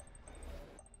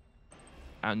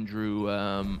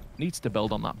 Andrew needs to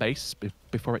build on that base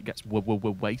before it gets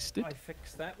wasted. I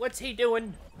fixed that. What's he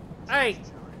doing? Hey!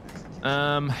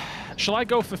 Shall I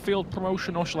go for field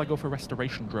promotion or shall I go for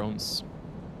restoration drones?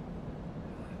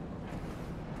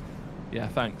 Yeah,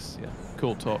 thanks. Yeah,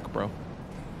 cool talk, bro.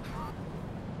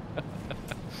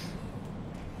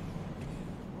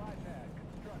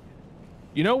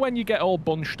 You know when you get all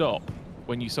bunched up,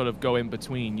 when you sort of go in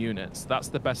between units, that's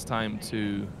the best time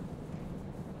to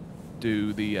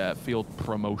do the field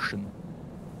promotion.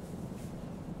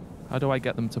 How do I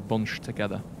get them to bunch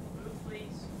together?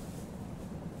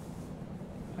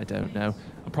 I don't know.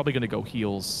 I'm probably going to go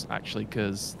heals, actually,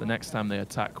 because the next time they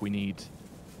attack, we need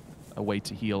a way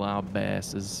to heal our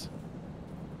bases.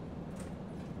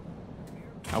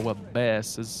 Our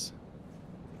bases.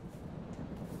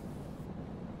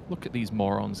 Look at these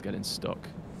morons getting stuck.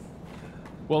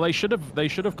 Well, they should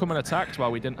have come and attacked while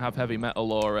we didn't have heavy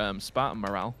metal or Spartan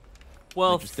morale.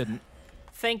 Well, they just didn't.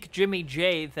 Thank Jimmy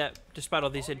J that despite all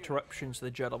these interruptions, the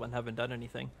gentlemen haven't done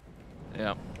anything.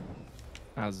 Yeah.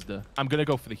 I'm gonna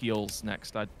go for the heals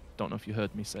next. I don't know if you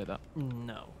heard me say that.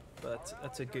 No, but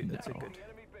that's a good. That's a good.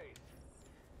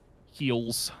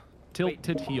 Heals.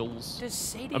 Tilted heals. Does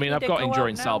Sadie I mean, need I've to got go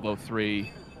Enduring out now? Salvo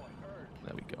 3.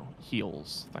 There we go.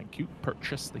 Heals. Thank you.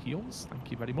 Purchase the heals.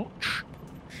 Thank you very much.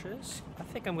 I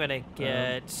think I'm gonna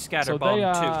get So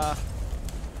Scatterbomb too.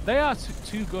 they are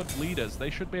two good leaders. They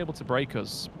should be able to break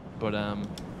us, but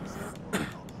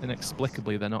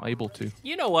inexplicably they're not able to.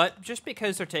 You know what? Just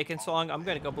because they're taking so long, I'm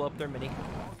gonna go blow up their mini.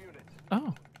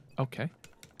 Oh, okay.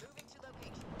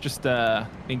 Just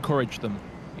encourage them.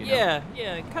 You know?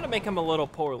 Yeah, kind of make them a little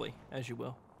poorly, as you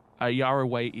will.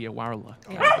 Yaraway Iyawarla.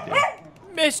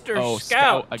 Mr. Oh,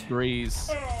 Scout. agrees.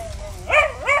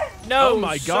 No, Oh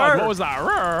my God! sir. What was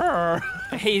that?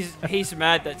 He's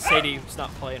mad that Sadie's not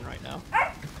playing right now.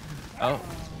 Oh,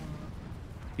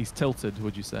 he's tilted.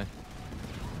 Would you say?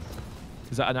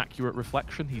 Is that an accurate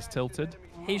reflection? He's tilted.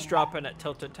 He's dropping at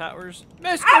Tilted Towers.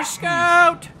 Mr.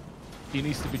 Scout. He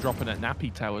needs to be dropping at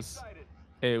Nappy Towers.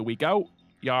 Here we go.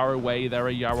 Yaraway, there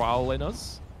are Yaral in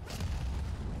us.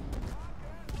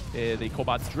 Here they come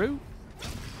at Drew.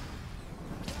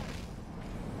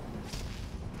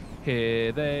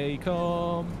 Here they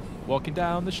come, walking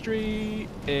down the street.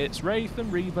 It's Wraith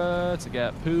and Reaver to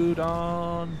get pooed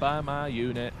on by my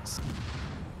units.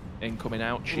 Incoming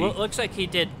ouchie. Looks like he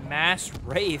did mass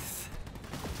Wraith.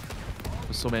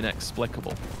 For some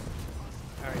inexplicable.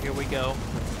 All right, here we go.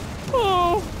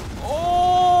 Oh!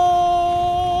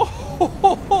 Oh!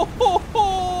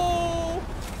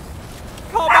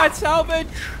 Combat salvage.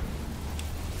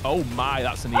 Oh my,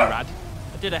 that's an Erad.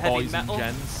 I did a heavy Boys metal.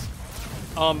 and gens.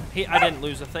 I didn't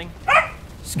lose a thing.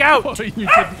 Scout! You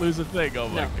didn't lose a thing, oh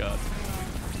my No. God.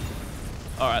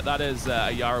 Alright, that is a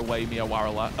Yaraway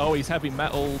Miawarala. Oh, his heavy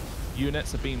metal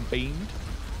units are being beamed.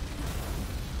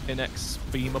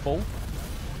 Inexbeamable.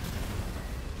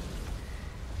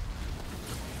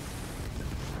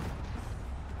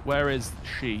 Where is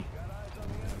she?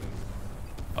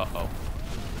 Uh-oh.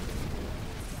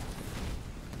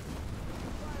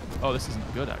 Oh, this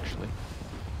isn't good, actually.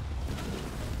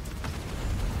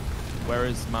 Where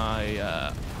is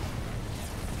my,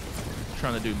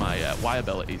 trying to do my Y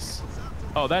abilities?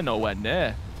 Oh, they're nowhere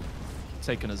near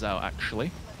taking us out, actually.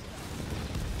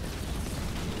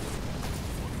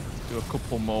 Do a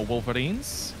couple more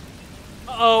Wolverines.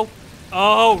 Uh-oh.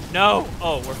 Oh, no.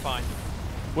 Oh, we're fine.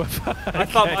 We're fine. I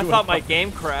thought my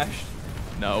game crashed.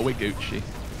 No, we Gucci.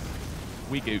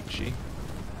 We Gucci.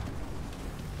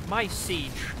 My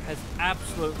siege has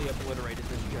absolutely obliterated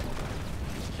this gentleman.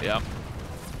 Yep.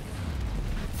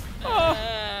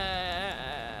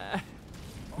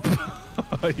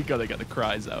 You gotta get the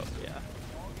cries out. Yeah.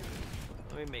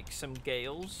 Let me make some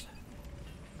gales.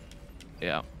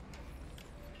 Yeah.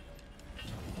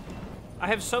 I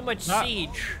have so much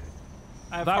siege.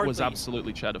 I have That was hardly-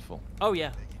 absolutely cheddarful. Oh,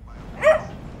 yeah.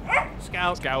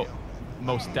 Scout. Scout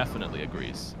most definitely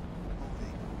agrees.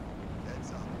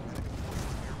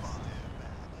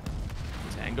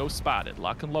 Tango spotted.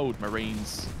 Lock and load,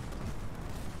 Marines.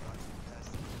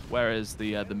 Where is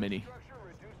the mini?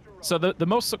 So the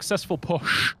most successful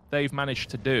push they've managed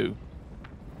to do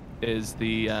is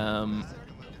the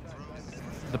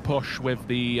push with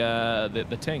the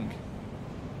ting.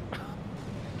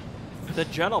 The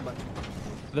gentleman.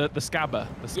 The scabber.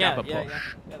 The scabber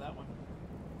push. Yeah, that one.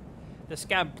 The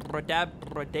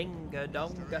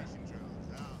scabradabradinga-donga.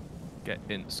 Get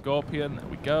in Scorpion. There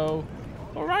we go.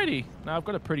 Alrighty. Now I've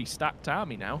got a pretty stacked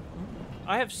army now.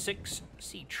 I have 6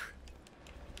 siege.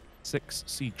 6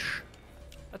 siege.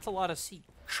 That's a lot of siege.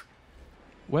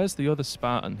 Where's the other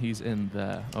Spartan? He's in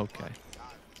there. Okay.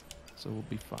 So we'll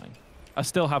be fine. I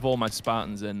still have all my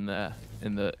Spartans in there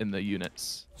in the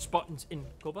units. Spartans in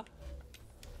Koba.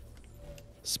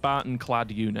 Spartan-clad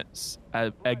units.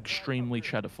 Extremely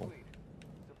cheddarful.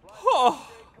 Oh,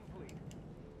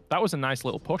 That was a nice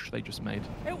little push they just made.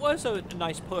 it was a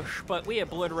nice push, but we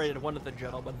obliterated one of the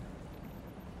gentlemen.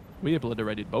 We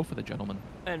obliterated both of the gentlemen.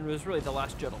 And it was really the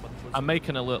last gentleman. I'm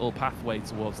making a little pathway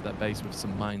towards their base with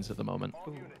some mines at the moment.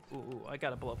 Ooh, I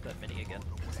gotta blow up that mini again.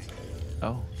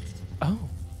 Oh. Oh.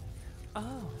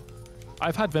 Oh.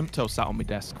 I've had Vimto sat on my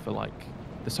desk for like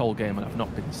this whole game and I've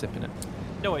not been sipping it.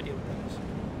 No idea what that is.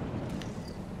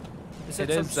 Is it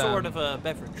It some is, sort of a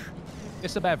beverage?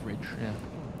 It's a beverage, yeah.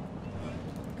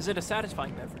 Is it a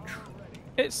satisfying beverage?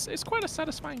 It's quite a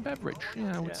satisfying beverage.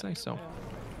 Yeah, I would say so. Yeah.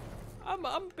 I'm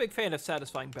a big fan of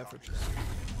satisfying beverages.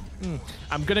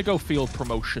 I'm gonna go field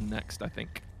promotion next, I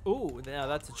think. Ooh, now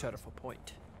that's a cheddarful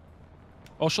point.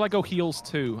 Or shall I go heals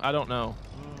too? I don't know.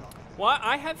 Well,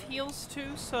 I have heals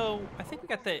too, so I think we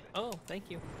got the. Oh, thank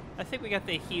you. I think we got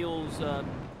the heals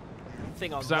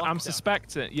thing on. 'Cause I'm lockdown.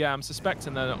 suspecting. Yeah, I'm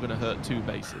suspecting they're not gonna hurt 2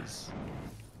 bases.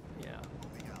 Yeah.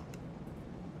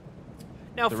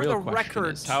 Now, The for real the question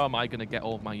record, is, how am I going to get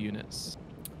all of my units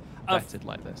vetted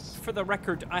like this? for the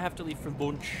record, I have to leave for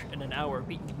lunch in an hour.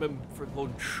 Meeting Mum for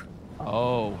lunch.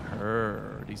 Oh,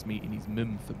 heard. He's meeting his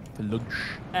mum for lunch.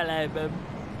 Hello, Mum.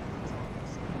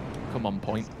 Come on,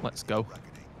 Point. Let's go.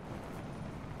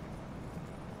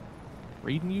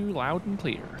 Reading you loud and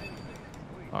clear.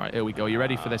 All right, here we go. You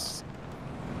ready for this?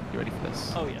 You ready for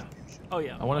this? Oh yeah. Oh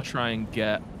yeah. I want to try and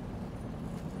get.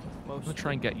 I want to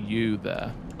try and get you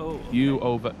there. Oh. Okay. You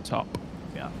over top.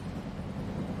 Yeah.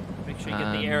 Make sure you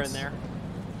get the air in there.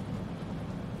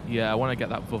 Yeah, I want to get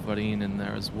that Wolverine in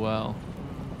there as well.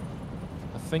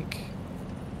 I think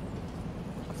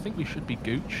we should be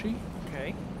Gucci.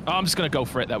 Okay. Oh, I'm just gonna go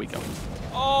for it. There we go.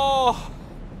 Oh.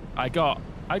 I got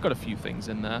a few things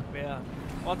in there. Yeah.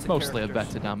 Lots of Mostly a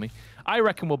characters. better dummy. I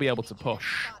reckon we'll be able to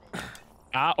push.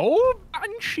 Oh,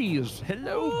 Banshees.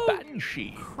 Hello, Oh,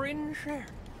 Banshee. Cringer.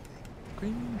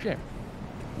 Cringer.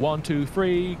 1, 2,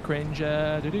 3,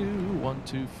 cringer, do-do. 1,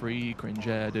 2, 3,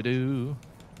 cringer, do-do.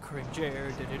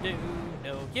 Cringer. Do-do-do.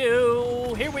 No,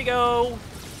 you. Here we go.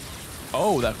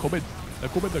 Oh, they're coming. They're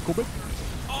coming. They're coming.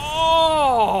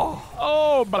 Oh.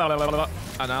 Oh, blah, blah, blah, blah.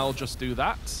 And I'll just do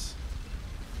that.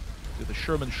 Do the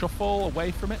Sherman Shuffle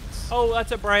away from it. Oh,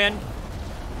 that's a brand.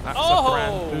 That's Oh. a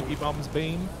brand Boogie Bombs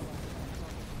beam.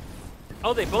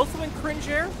 Oh, they both went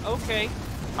Cringer? Okay.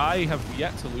 I have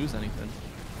yet to lose anything.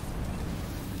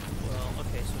 Well,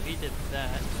 okay, so he did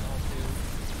that. So I'll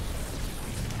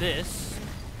do this.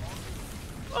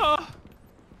 Ah.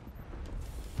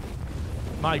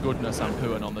 My goodness, I'm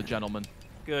pooing on the gentleman.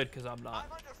 Good, because I'm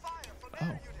not.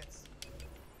 Oh.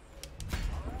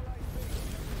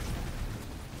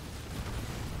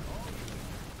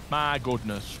 My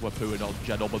goodness, we're pooing on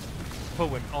gentlemen.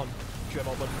 Pulling on,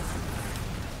 gentlemen.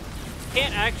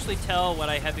 Can't actually tell when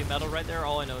I heavy metal right there.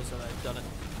 All I know is that I've done it.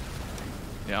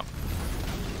 Yeah.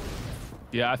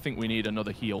 Yeah, I think we need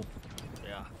another heal.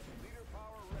 Yeah.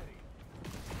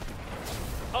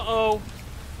 Uh-oh.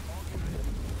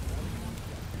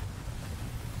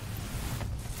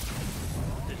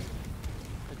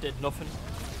 It did nothing.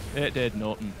 It did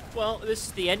nothing. Well, this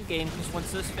is the end game, because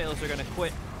once this fails, they're going to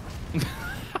quit.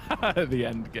 The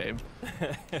end game.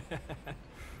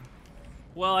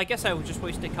 Well, I guess I was just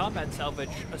wasting combat salvage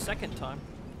a second time.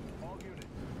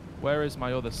 Where is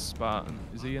my other Spartan?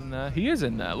 Is he in there? He is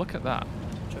in there. Look at that.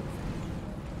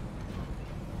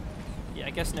 Yeah, I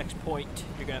guess next point,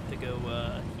 you're going to have to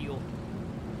go heal.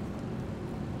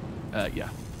 Yeah.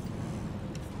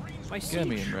 My Get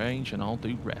me in siege. range and I'll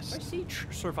do My rest. siege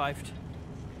survived.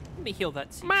 Let me heal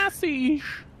that siege. My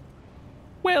siege.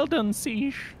 Well done,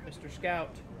 siege. Mr. Scout.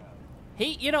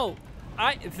 He, you know,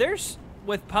 there's,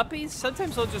 with puppies,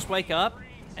 sometimes they'll just wake up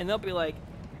and they'll be like,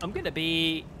 I'm going to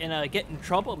be in a get in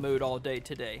trouble mood all day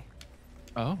today.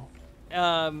 Oh.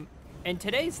 And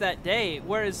today's that day,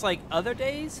 whereas like other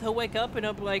days, he'll wake up and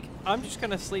he'll be like, I'm just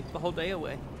going to sleep the whole day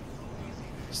away.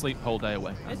 Sleep whole day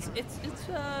away. It's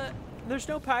there's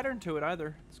no pattern to it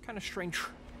either. It's kind of strange.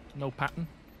 No pattern.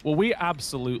 Well, we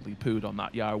absolutely pooed on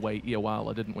that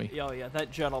Yarwala, didn't we? Oh yeah,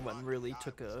 that gentleman really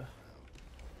took a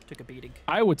beating.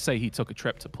 I would say he took a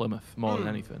trip to Plymouth more than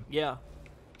anything. Yeah.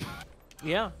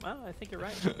 Yeah, well, I think you're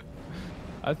right.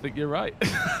 I think you're right.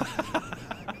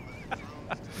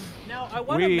 Now, I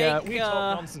want to make... we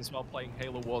talk nonsense while playing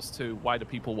Halo Wars 2. Why do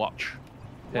people watch?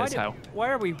 why Here's how.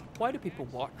 do people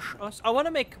watch us? I want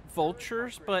to make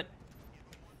Vultures, but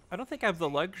I don't think I have the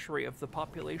luxury of the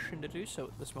population to do so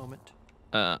at this moment.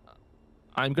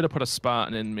 I'm gonna put a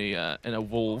Spartan in me in a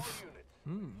wolf.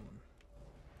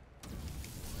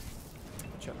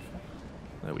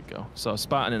 There we go. So a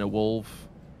Spartan in a wolf.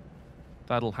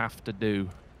 That'll have to do.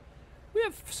 We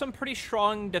have some pretty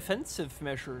strong defensive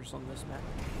measures on this map.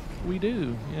 We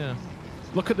do, yeah.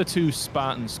 Look at the two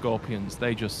Spartan Scorpions.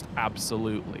 They just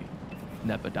absolutely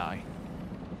never die.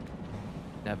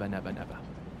 Never, never, never.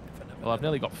 Well, I've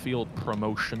nearly got field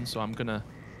promotion, so I'm gonna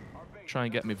try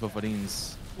and get me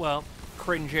Wolverines. Well,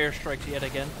 cringe airstrikes yet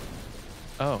again.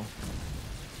 Oh.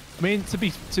 I mean, to be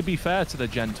fair to the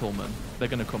gentlemen, they're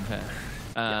gonna come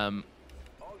here.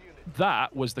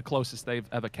 That was the closest they've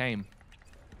ever came.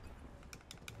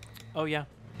 Oh yeah.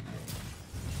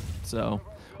 So,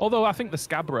 although I think the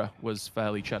Scabra was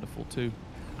fairly cheddarful too.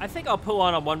 I think I'll pull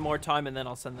on them one more time and then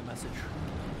I'll send the message.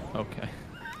 Okay.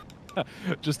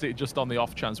 just on the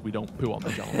off chance we don't poo on the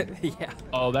gentleman. Yeah.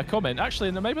 Oh, they're coming.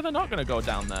 Actually, no, maybe they're not going to go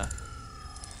down there.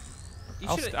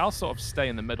 I'll sort of stay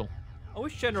in the middle. I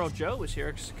wish General Joe was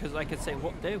here because I could say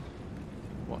what do.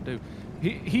 What do?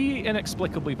 He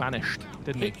inexplicably vanished,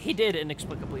 didn't he? He did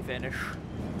inexplicably vanish.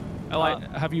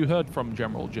 Have you heard from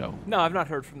General Joe? No, I've not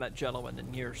heard from that gentleman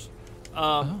in years.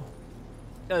 Oh.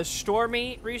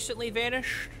 Stormy recently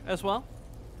vanished as well.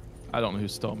 I don't know who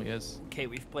Stormy is. Okay,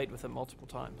 we've played with him multiple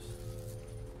times.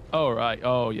 Oh, right.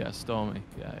 Oh, yeah, Stormy.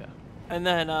 Yeah, yeah. And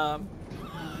then,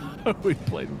 We've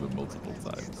played with him multiple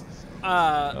times.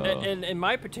 in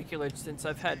my particular instance,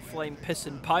 I've had Flame, Piss,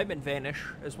 and Pieman vanish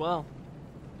as well.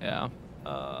 Yeah.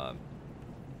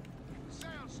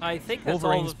 I think that's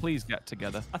Wolverines, all. please get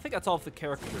together. I think that's all of the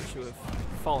characters who have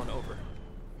fallen over.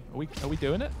 Are we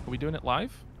doing it? Are we doing it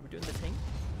live? We're doing the thing.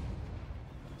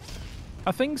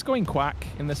 Are things going quack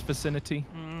in this vicinity?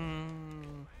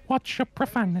 What's your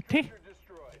profanity?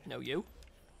 No, you.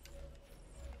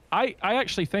 I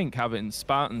actually think having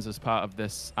Spartans as part of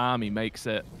this army makes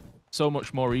it so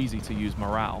much more easy to use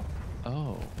morale.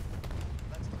 Oh.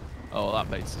 Oh, that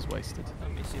base is wasted.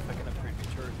 Let me see if I can upgrade my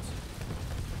turrets.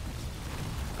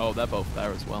 Oh, they're both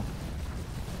there as well.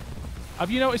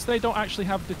 Have you noticed they don't actually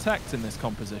have detect in this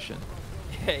composition?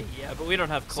 Yeah, but we don't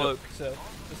have cloak, so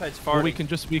besides farting. Well,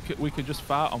 we can just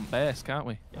fart on base, can't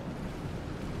we? Yeah.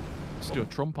 Just do a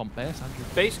trump on base, Andrew.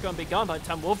 Base gonna be gone by the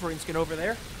time Wolverines get over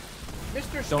there.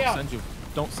 Mr. Scout.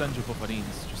 Don't send your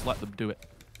Wolverines. Just let them do it.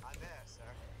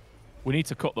 We need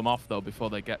to cut them off though before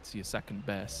they get to your second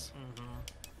base.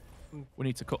 We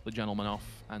need to cut the gentleman off,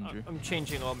 Andrew. I'm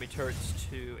changing all my turrets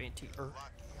to anti-air.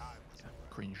 Yeah.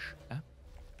 Cringe. Yeah.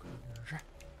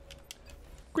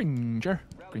 Cringer.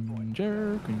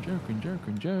 Cringer. Cringer. Cringer.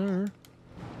 Cringer.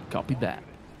 Copy that.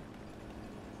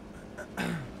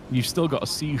 You've still got a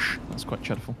siege. That's quite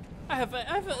dreadful. I have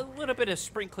a little bit of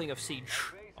sprinkling of siege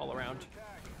all around.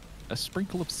 A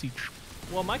sprinkle of siege.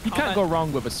 Well, my You can't go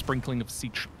wrong with a sprinkling of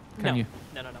siege, can you?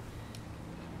 No.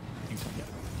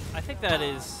 I think that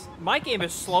is... My game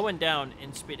is slowing down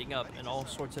and speeding up in all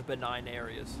sorts of benign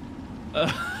areas.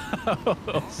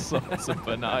 All sorts of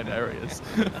benign areas.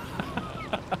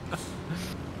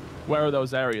 Where are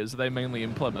those areas? Are they mainly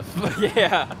in Plymouth?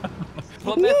 Yeah.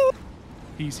 Plymouth?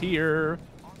 He's here.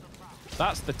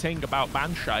 That's the thing about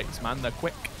Banshites, man. They're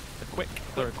quick.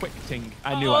 They're a quick thing.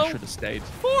 I knew I should have stayed.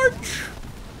 Forge!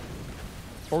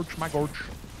 Forge my gorge.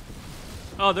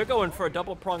 Oh, they're going for a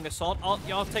double prong assault.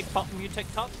 Y'all take bottom, you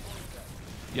take top.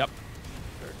 Yep.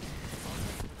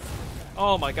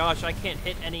 Oh my gosh, I can't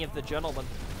hit any of the gentlemen.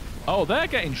 Oh, they're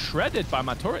getting shredded by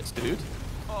my turrets, dude.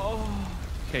 Oh.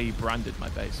 Okay, he branded my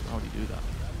base. How do you do that?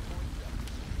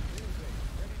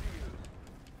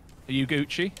 Are you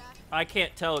Gucci? I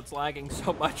can't tell, it's lagging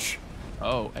so much.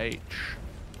 Oh, H.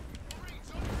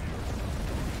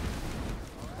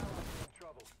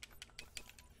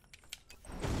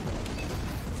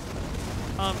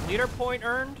 Leader point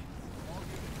earned?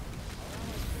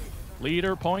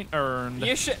 Leader point earned.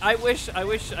 You should. I wish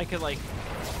I could like.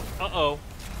 Uh-oh.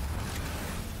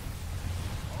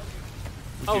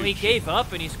 Oh, he gave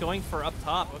up and he's going for up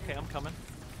top. Okay, I'm coming.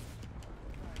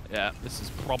 Yeah, this is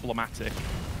problematic.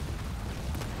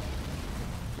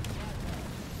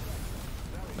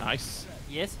 Nice.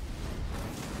 Yes.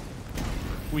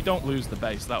 We don't lose the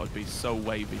base. That would be so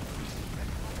wavy.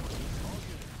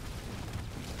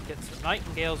 Get some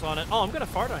nightingales on it. Oh, I'm gonna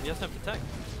fart on you. Doesn't have to tech.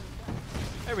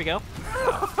 There we go.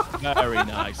 Very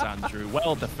nice, Andrew.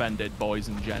 Well defended, boys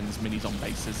and gens. Minis on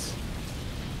bases.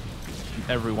 And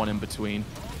everyone in between.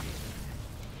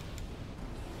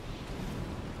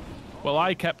 Well,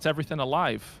 I kept everything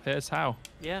alive. Here's how.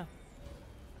 Yeah.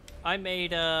 I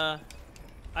made, I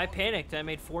panicked. I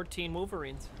made 14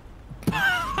 Wolverines.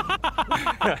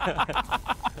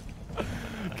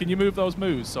 Can you move those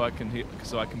moves so I can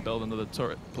build another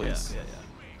turret, please? Yeah.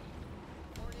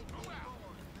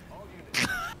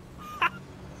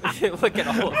 Look at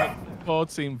all of them.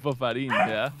 14 Wolverine,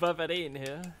 yeah. Wolverine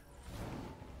here.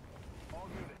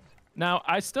 Now,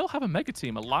 I still have a mega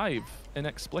team alive,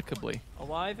 inexplicably.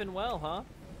 Alive and well, huh?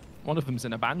 One of them's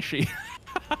in a Banshee.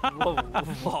 Whoa,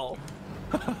 lol.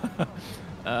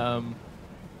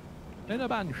 In a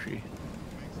Banshee.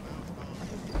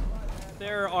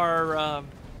 There are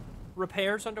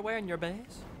repairs underway on your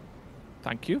base.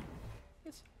 Thank you.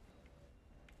 Yes.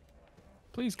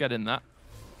 Please get in that.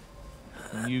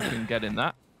 And you can get in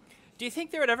that. Do you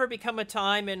think there would ever become a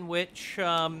time in which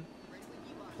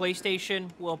PlayStation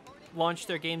will launch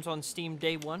their games on Steam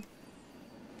day one?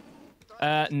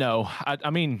 No. I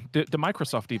mean, do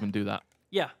Microsoft even do that?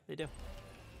 Yeah, they do.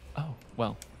 Oh,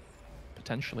 well,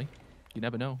 potentially. You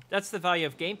never know. That's the value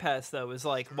of Game Pass, though, is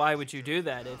like, why would you do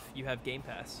that if you have Game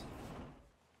Pass?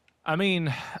 I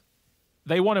mean,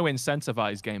 they want to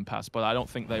incentivize Game Pass, but I don't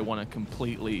think they want to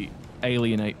completely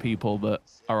alienate people that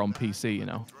are on PC, you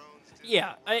know?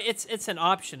 Yeah, it's an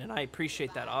option, and I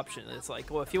appreciate that option. It's like,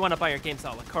 well, if you want to buy your games a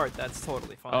la carte, that's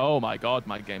totally fine. Oh my god,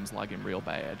 my game's lagging real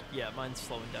bad. Yeah, mine's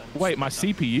slowing down. Wait, my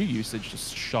Slowing down. CPU usage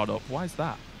just shot up. Why is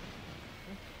that?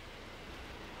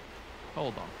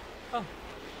 Hold on. Oh,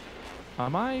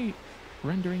 Am I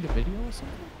rendering a video or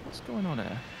something? What's going on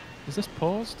here? Is this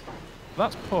paused?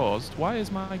 That's paused. Why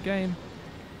is my game...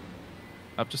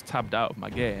 I've just tabbed out of my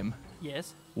game.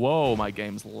 yes. Whoa, my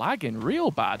game's lagging real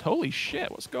bad. Holy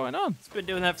shit, what's going on? It's been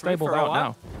doing that for me Stabled for a out while.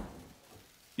 now.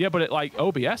 Yeah, but it like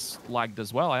OBS lagged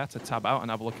as well. I had to tab out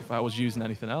and have a look if I was using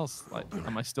anything else. Like,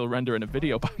 am I still rendering a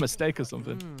video by mistake or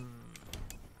something?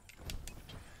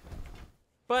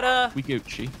 But We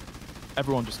Gucci.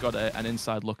 Everyone just got an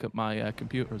inside look at my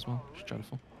computer as well. Just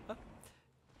dreadful.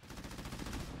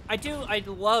 I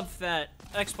love that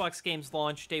Xbox games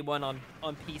launch day one on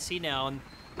PC now, and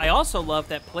I also love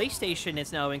that PlayStation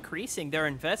is now increasing their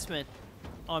investment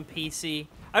on PC.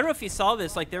 I don't know if you saw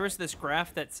this. Like, there was this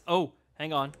graph that's... Oh,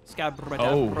 hang on.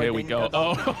 Oh, here we go.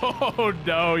 Oh,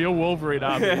 no, your Wolverine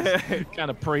army is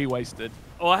kind of pre-wasted.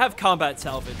 Oh, I have combat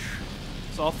salvage,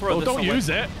 so I'll throw Oh, this don't away. use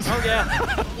it. Oh,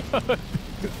 yeah.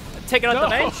 Taking out the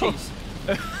Banshees.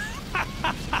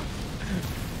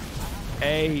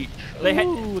 Hey. They had-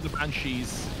 Ooh, the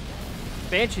Banshees.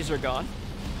 Banshees are gone.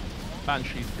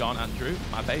 Banshees gone, Andrew.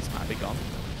 My base might be gone.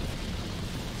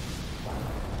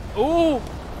 Ooh,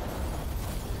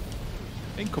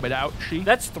 Incoming out, she.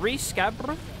 that's 3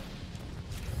 Scabra.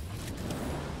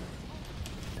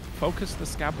 Focus the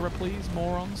Scabra, please,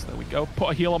 morons. There we go.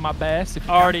 Put a heal on my base if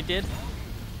you Already did.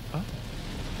 Oh.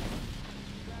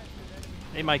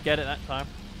 They might get it that time.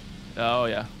 can. Oh,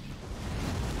 yeah.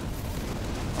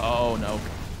 Oh, no.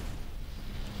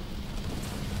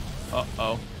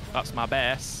 Uh-oh. That's my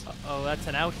base. Oh, that's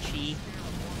an ouchie.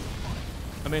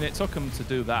 I mean, it took them to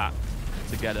do that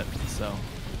to get it, so...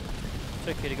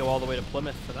 Took you to go all the way to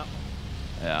Plymouth for that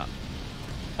one. Yeah.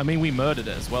 I mean, we murdered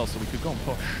it as well, so we could go and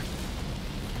push.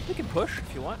 You can push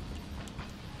if you want.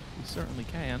 We certainly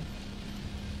can.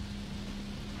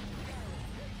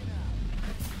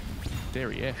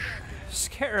 Dairy-ish.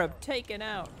 Scarab taken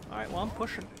out. All right, well, I'm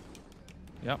pushing.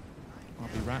 Yep. I'll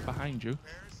be right behind you.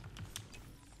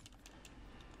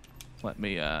 Let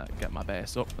me get my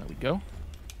base up. There we go.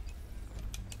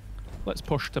 Let's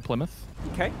push to Plymouth.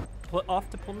 Okay, off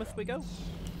to Plymouth we go.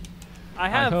 I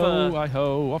have.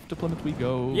 Hi-ho, off to Plymouth we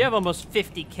go. You have almost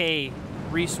 50k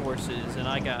resources, and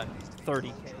I got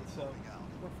 30k, so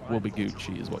we're fine. We'll be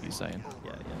Gucci, is what you're saying.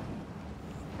 Yeah,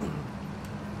 yeah. All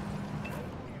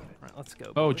right, let's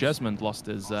go. Oh, boys. Jesmond lost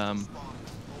his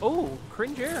Oh,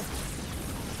 cringe air.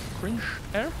 cringe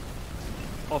air.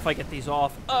 Oh, if I get these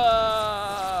off.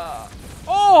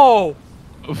 Oh!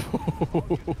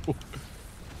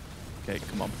 Okay,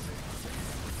 come on.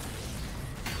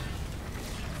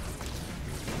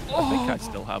 I think I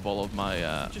still have all of my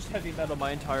Just heavy metal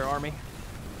my entire army.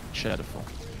 cheddar full.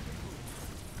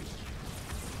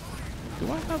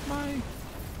 Do I have my...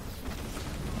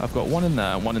 I've got one in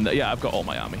there, one in there. Yeah, I've got all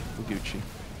my army. We're Gucci.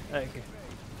 Okay.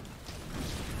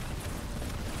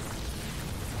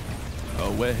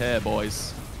 Oh, we're here,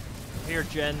 boys. Here,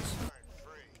 gens.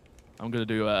 I'm going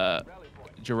to do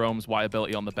Jerome's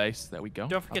viability on the base. There we go.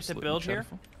 Don't forget to build here.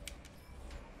 cheddar-full.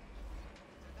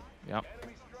 Yep.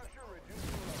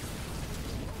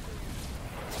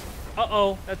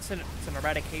 Uh-oh, it's an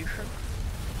eradication.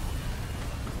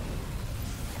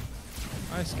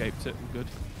 I escaped it. We're good.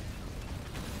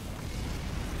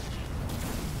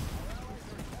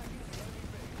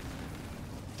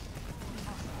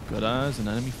 Good as an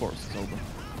enemy force is over.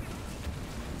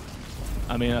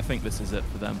 I mean, I think this is it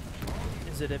for them.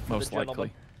 Is it for Most the gentleman?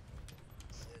 likely.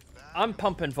 I'm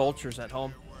pumping vultures at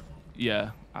home.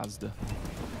 Yeah, Asda.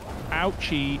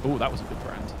 Ouchie. Oh, that was a good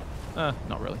brand.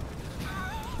 Not really.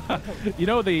 You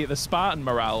know, the Spartan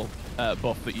morale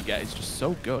buff that you get is just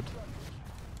so good.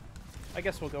 I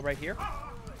guess we'll go right here.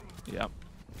 Yep.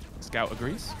 Scout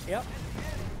agrees. Yep.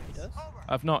 He does.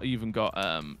 I've not even got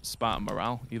Spartan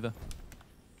morale either.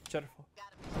 Beautiful.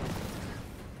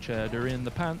 Cheddar in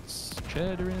the pants,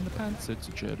 cheddar in the pants, it's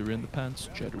a cheddar in the pants,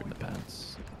 cheddar in the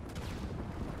pants.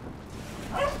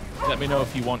 Let me know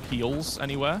if you want heals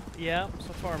anywhere. Yeah,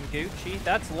 so far I'm Gucci.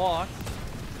 That's locked.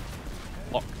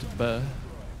 Locked bear.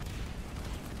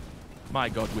 My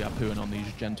god, we are pooing on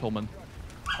these gentlemen.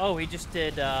 Oh, he just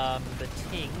did the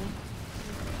ting.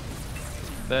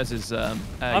 There's his air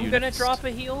I'm gonna units. drop a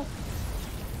heal.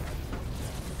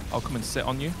 I'll come and sit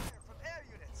on you.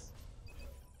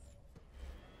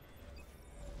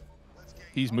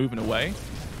 He's moving away.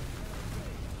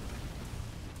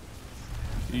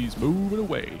 He's moving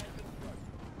away.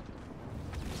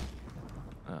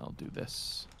 I'll do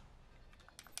this.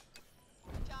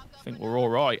 I think we're all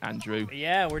right, Andrew.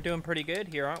 Yeah, we're doing pretty good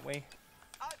here, aren't we?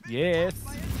 Yes.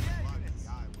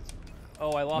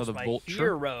 Oh, I lost Another my vulture.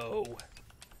 hero.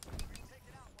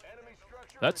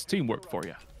 That's teamwork for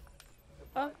you.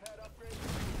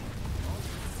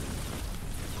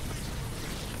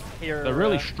 Here, They're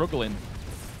really struggling.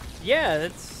 yeah,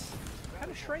 it's kind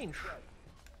of strange.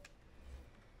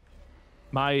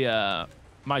 My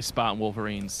Spartan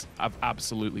Wolverines, I've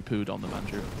absolutely pooed on them,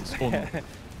 Andrew. It's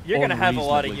You're gonna have a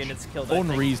lot of unreasonably- units killed. I think.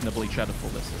 Unreasonably cheddarful,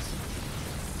 this is.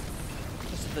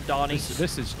 This is the Donnies.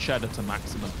 This is cheddar to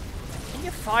maximum. Can you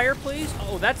fire, please?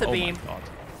 Oh, that's a Oh beam. my god.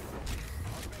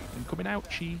 Incoming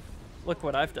ouchie. Look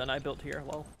what I've done. I built here.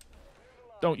 Lol.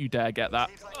 Don't you dare get that.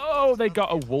 Oh, they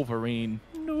got a Wolverine.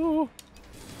 No.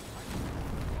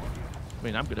 I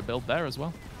mean, I'm going to build there as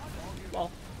well.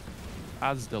 Lol.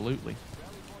 Absolutely.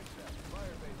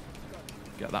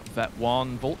 Get that Vet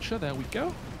 1 Vulture. There we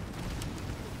go.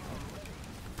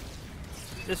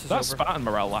 This is That over. Spartan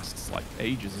morale lasts like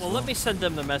ages as Well, well. let me send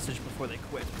them the message before they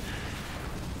quit.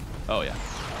 Oh, yeah.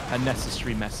 A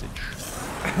necessary message.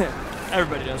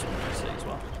 Everybody knows what they say as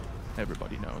well.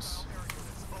 Everybody knows.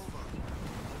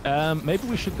 Maybe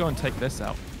we should go and take this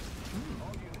out.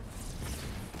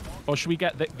 Or should we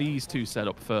get these two set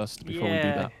up first before we do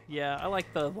that? Yeah, I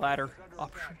like the ladder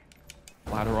option.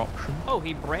 Ladder option. Oh,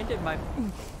 he branded my...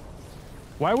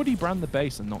 Why would he brand the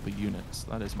base and not the units?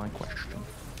 That is my question.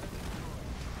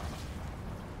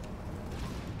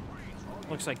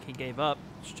 Looks like he gave up.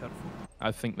 It's Chudderful.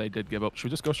 I think they did give up. Should we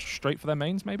just go straight for their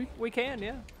mains, maybe? We can,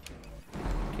 yeah.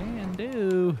 Can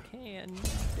do. Can do.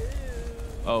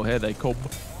 Oh, here they come.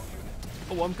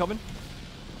 Oh, I'm coming.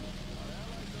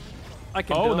 I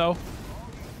can do Oh, it. no.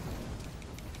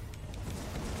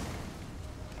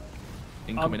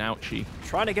 Incoming ouchie.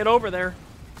 Trying to get over there.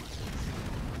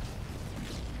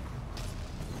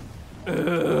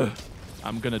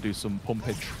 I'm going to do some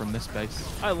pumpage from this base.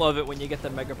 I love it when you get the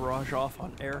Mega Barrage off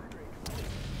on air.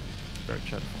 Very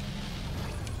cheddar.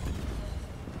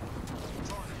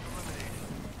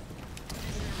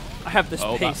 I have this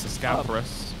Oh, pace that's a scout up. for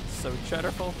us. So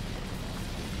cheddarful.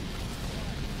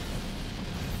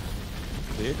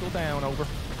 Vehicle down, over.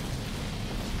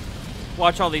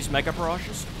 Watch all these Mega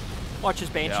Barrages. Watch his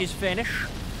Banshees finish.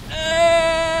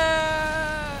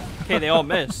 Okay, they all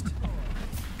missed.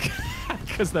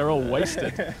 Because they're all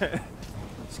wasted.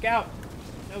 Scout.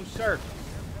 No, sir.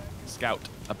 Scout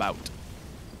about.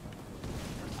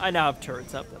 I now have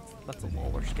turrets up. That's a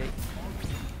roller skate.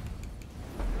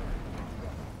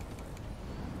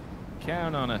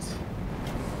 Count on it.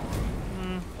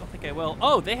 Don't think I will.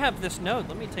 Oh, they have this node.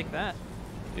 Let me take that.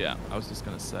 Yeah, I was just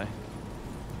going to say.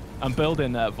 I'm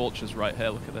building vultures right here.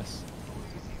 Look at this.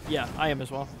 Yeah, I am as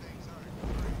well.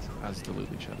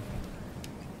 Absolutely cheddar.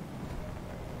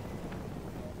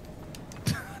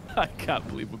 I can't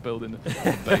believe we're building a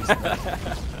base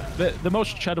there. The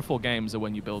most cheddarful games are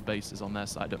when you build bases on their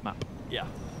side of map. Yeah.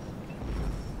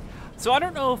 So I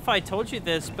don't know if I told you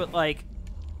this, but like,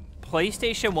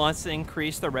 PlayStation wants to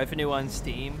increase the revenue on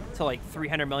Steam to like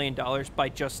 $300 million by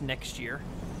just next year.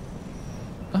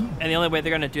 Oh. And the only way they're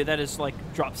going to do that is like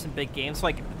drop some big games.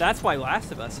 Like, that's why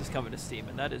Last of Us is coming to Steam,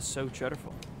 and that is so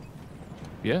cheddarful.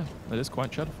 Yeah, that is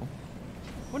quite cheddarful.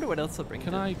 Wonder what else they'll bring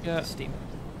Can to I get... Steam.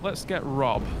 Let's get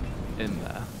Rob in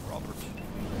there. Robert.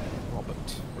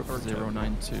 Robert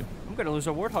 092. I'm going to lose a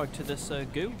Warthog to this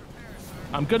goo.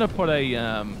 I'm going to put a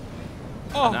an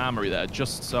armory there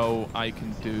just so I can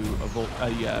do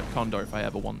a Condor if I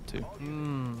ever want to. Yeah,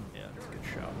 that's a good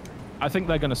shot. I think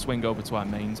they're going to swing over to our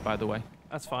mains, by the way.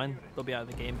 That's fine. They'll be out of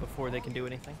the game before they can do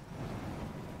anything.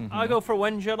 Mm-hmm. I'll go for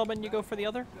one, gentlemen. You go for the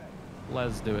other.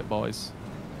 Let's do it, boys.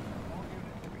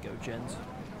 Here we go, gens.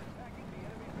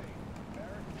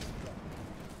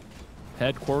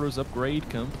 Headquarters upgrade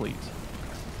complete.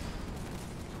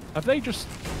 Have they just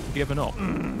given up?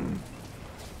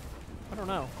 I don't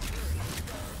know.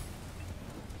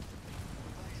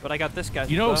 But I got this guy.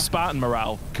 You know, Spartan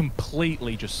morale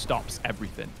completely just stops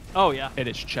everything. Oh, yeah. It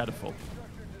is cheddarful.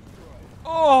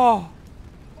 Oh!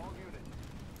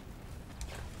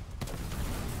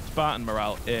 Spartan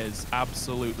morale is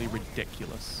absolutely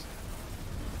ridiculous.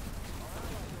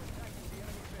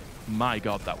 My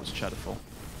god, that was cheddarful.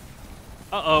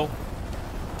 Uh-oh.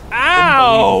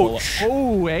 Ouch!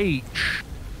 Oh, H.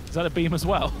 Is that a beam as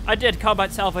well? I did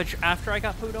combat salvage after I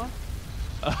got pooed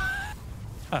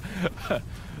on.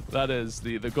 That is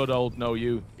the good old no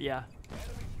you. Yeah.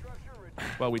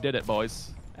 Well, we did it,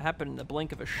 boys. It happened in the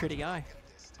blink of a shitty eye.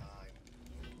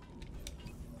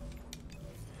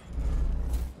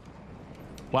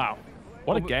 Wow.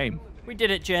 What a game. We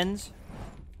did it, gens.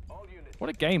 What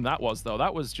a game that was, though.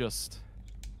 That was just...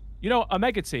 You know, a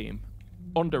mega team,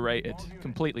 underrated,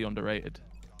 completely underrated.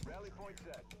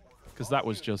 Because that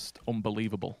was just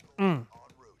unbelievable.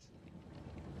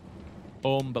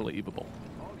 Unbelievable.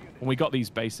 And we got these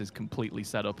bases completely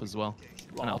set up as well.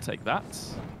 And I'll take that.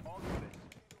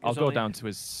 I'll go down to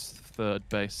his third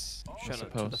base, I Shout out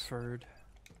suppose. to the third.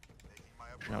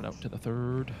 Shout out to the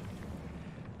third.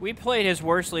 We played his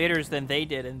worse leaders than they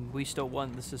did, and we still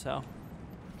won. This is how.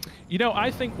 You know,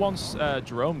 I think once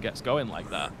Jerome gets going like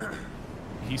that,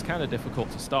 he's kind of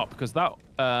difficult to stop because that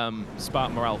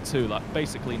Spartan Morale 2, that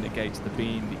basically negates the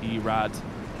beam, the ERAD,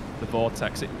 the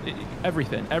Vortex,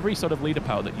 everything. Every sort of leader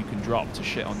power that you can drop to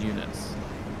shit on units.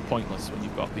 Pointless when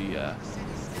you've got the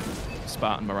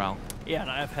Spartan Morale. Yeah,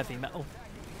 and I have heavy metal.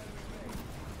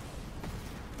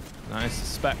 And I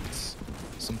suspect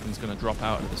something's going to drop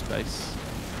out of this base.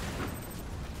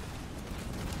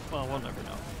 Well, we'll never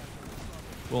know.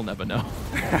 We'll never know.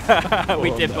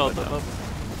 We did both of them.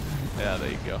 Yeah,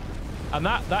 there you go. And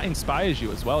that inspires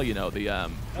you as well, you know, the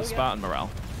Spartan Morale.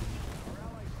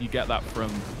 You get that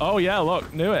from... Oh, yeah,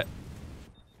 look, knew it.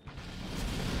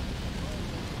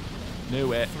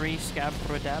 Knew it. 3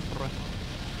 Scabradabra.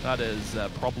 That is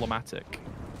problematic.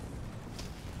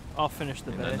 I'll finish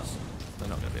the They're base. not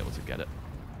going to be able to get it.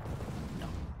 No.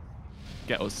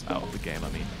 Get us out of the game, I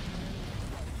mean.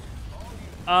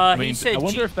 I mean, he said I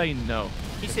wonder if they know.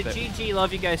 He said, GG,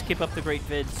 love you guys, keep up the great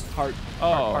vids. Heart.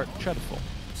 Oh, heart. dreadful.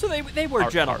 So they were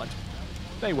Heart, gentlemen. heart.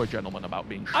 They were gentlemen about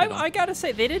being shit on. I gotta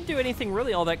say, they didn't do anything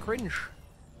really all that cringe.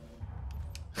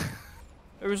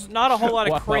 There was not a whole lot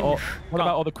of cringe. What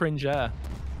about all the cringe air?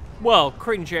 Well,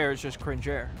 cringe air is just cringe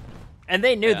air. And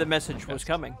they knew Yeah, the message okay. was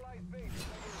coming.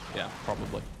 Yeah,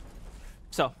 probably.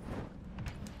 So.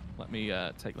 Let me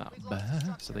take that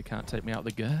back so they can't take me out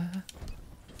the game.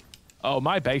 Oh,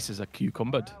 my bases are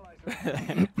cucumbered.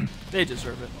 They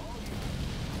deserve it.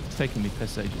 It's taking me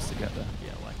piss ages to get there.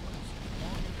 Yeah, likewise.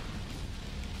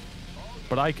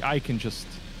 But I can just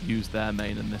use their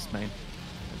main and this main.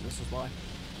 And this is why.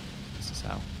 This is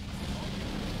how.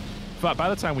 In fact, by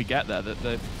the time we get there,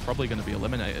 they're probably going to be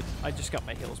eliminated. I just got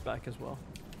my heals back as well.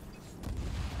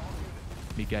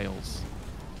 Me Gales.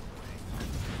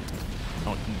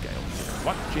 Not Gales.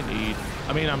 What do you need?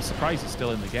 I mean, I'm surprised he's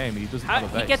still in the game. He doesn't have a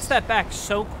base. He gets that back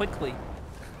so quickly.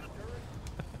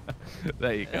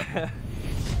 There you go.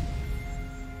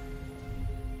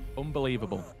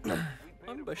 Unbelievable.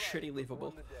 I'm a shitty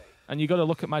leavable. And you got to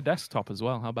look at my desktop as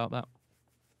well. How about that?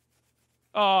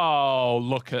 Oh,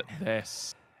 look at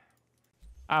this.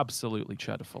 Absolutely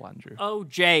cheddar-full, Andrew. Oh,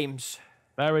 James.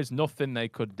 There is nothing they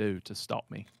could do to stop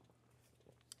me.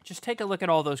 Just take a look at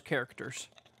all those characters.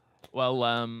 Well,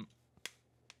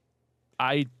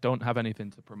 I don't have anything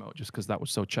to promote just because that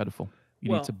was so cheddar-full.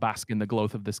 You need to bask in the glow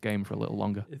of this game for a little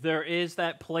longer. There is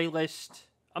that playlist.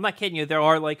 I'm not kidding you. There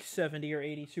are like 70 or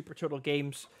 80 Super Turtle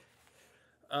games.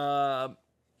 And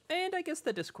I guess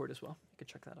the Discord as well. You could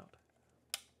check that out.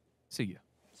 See ya.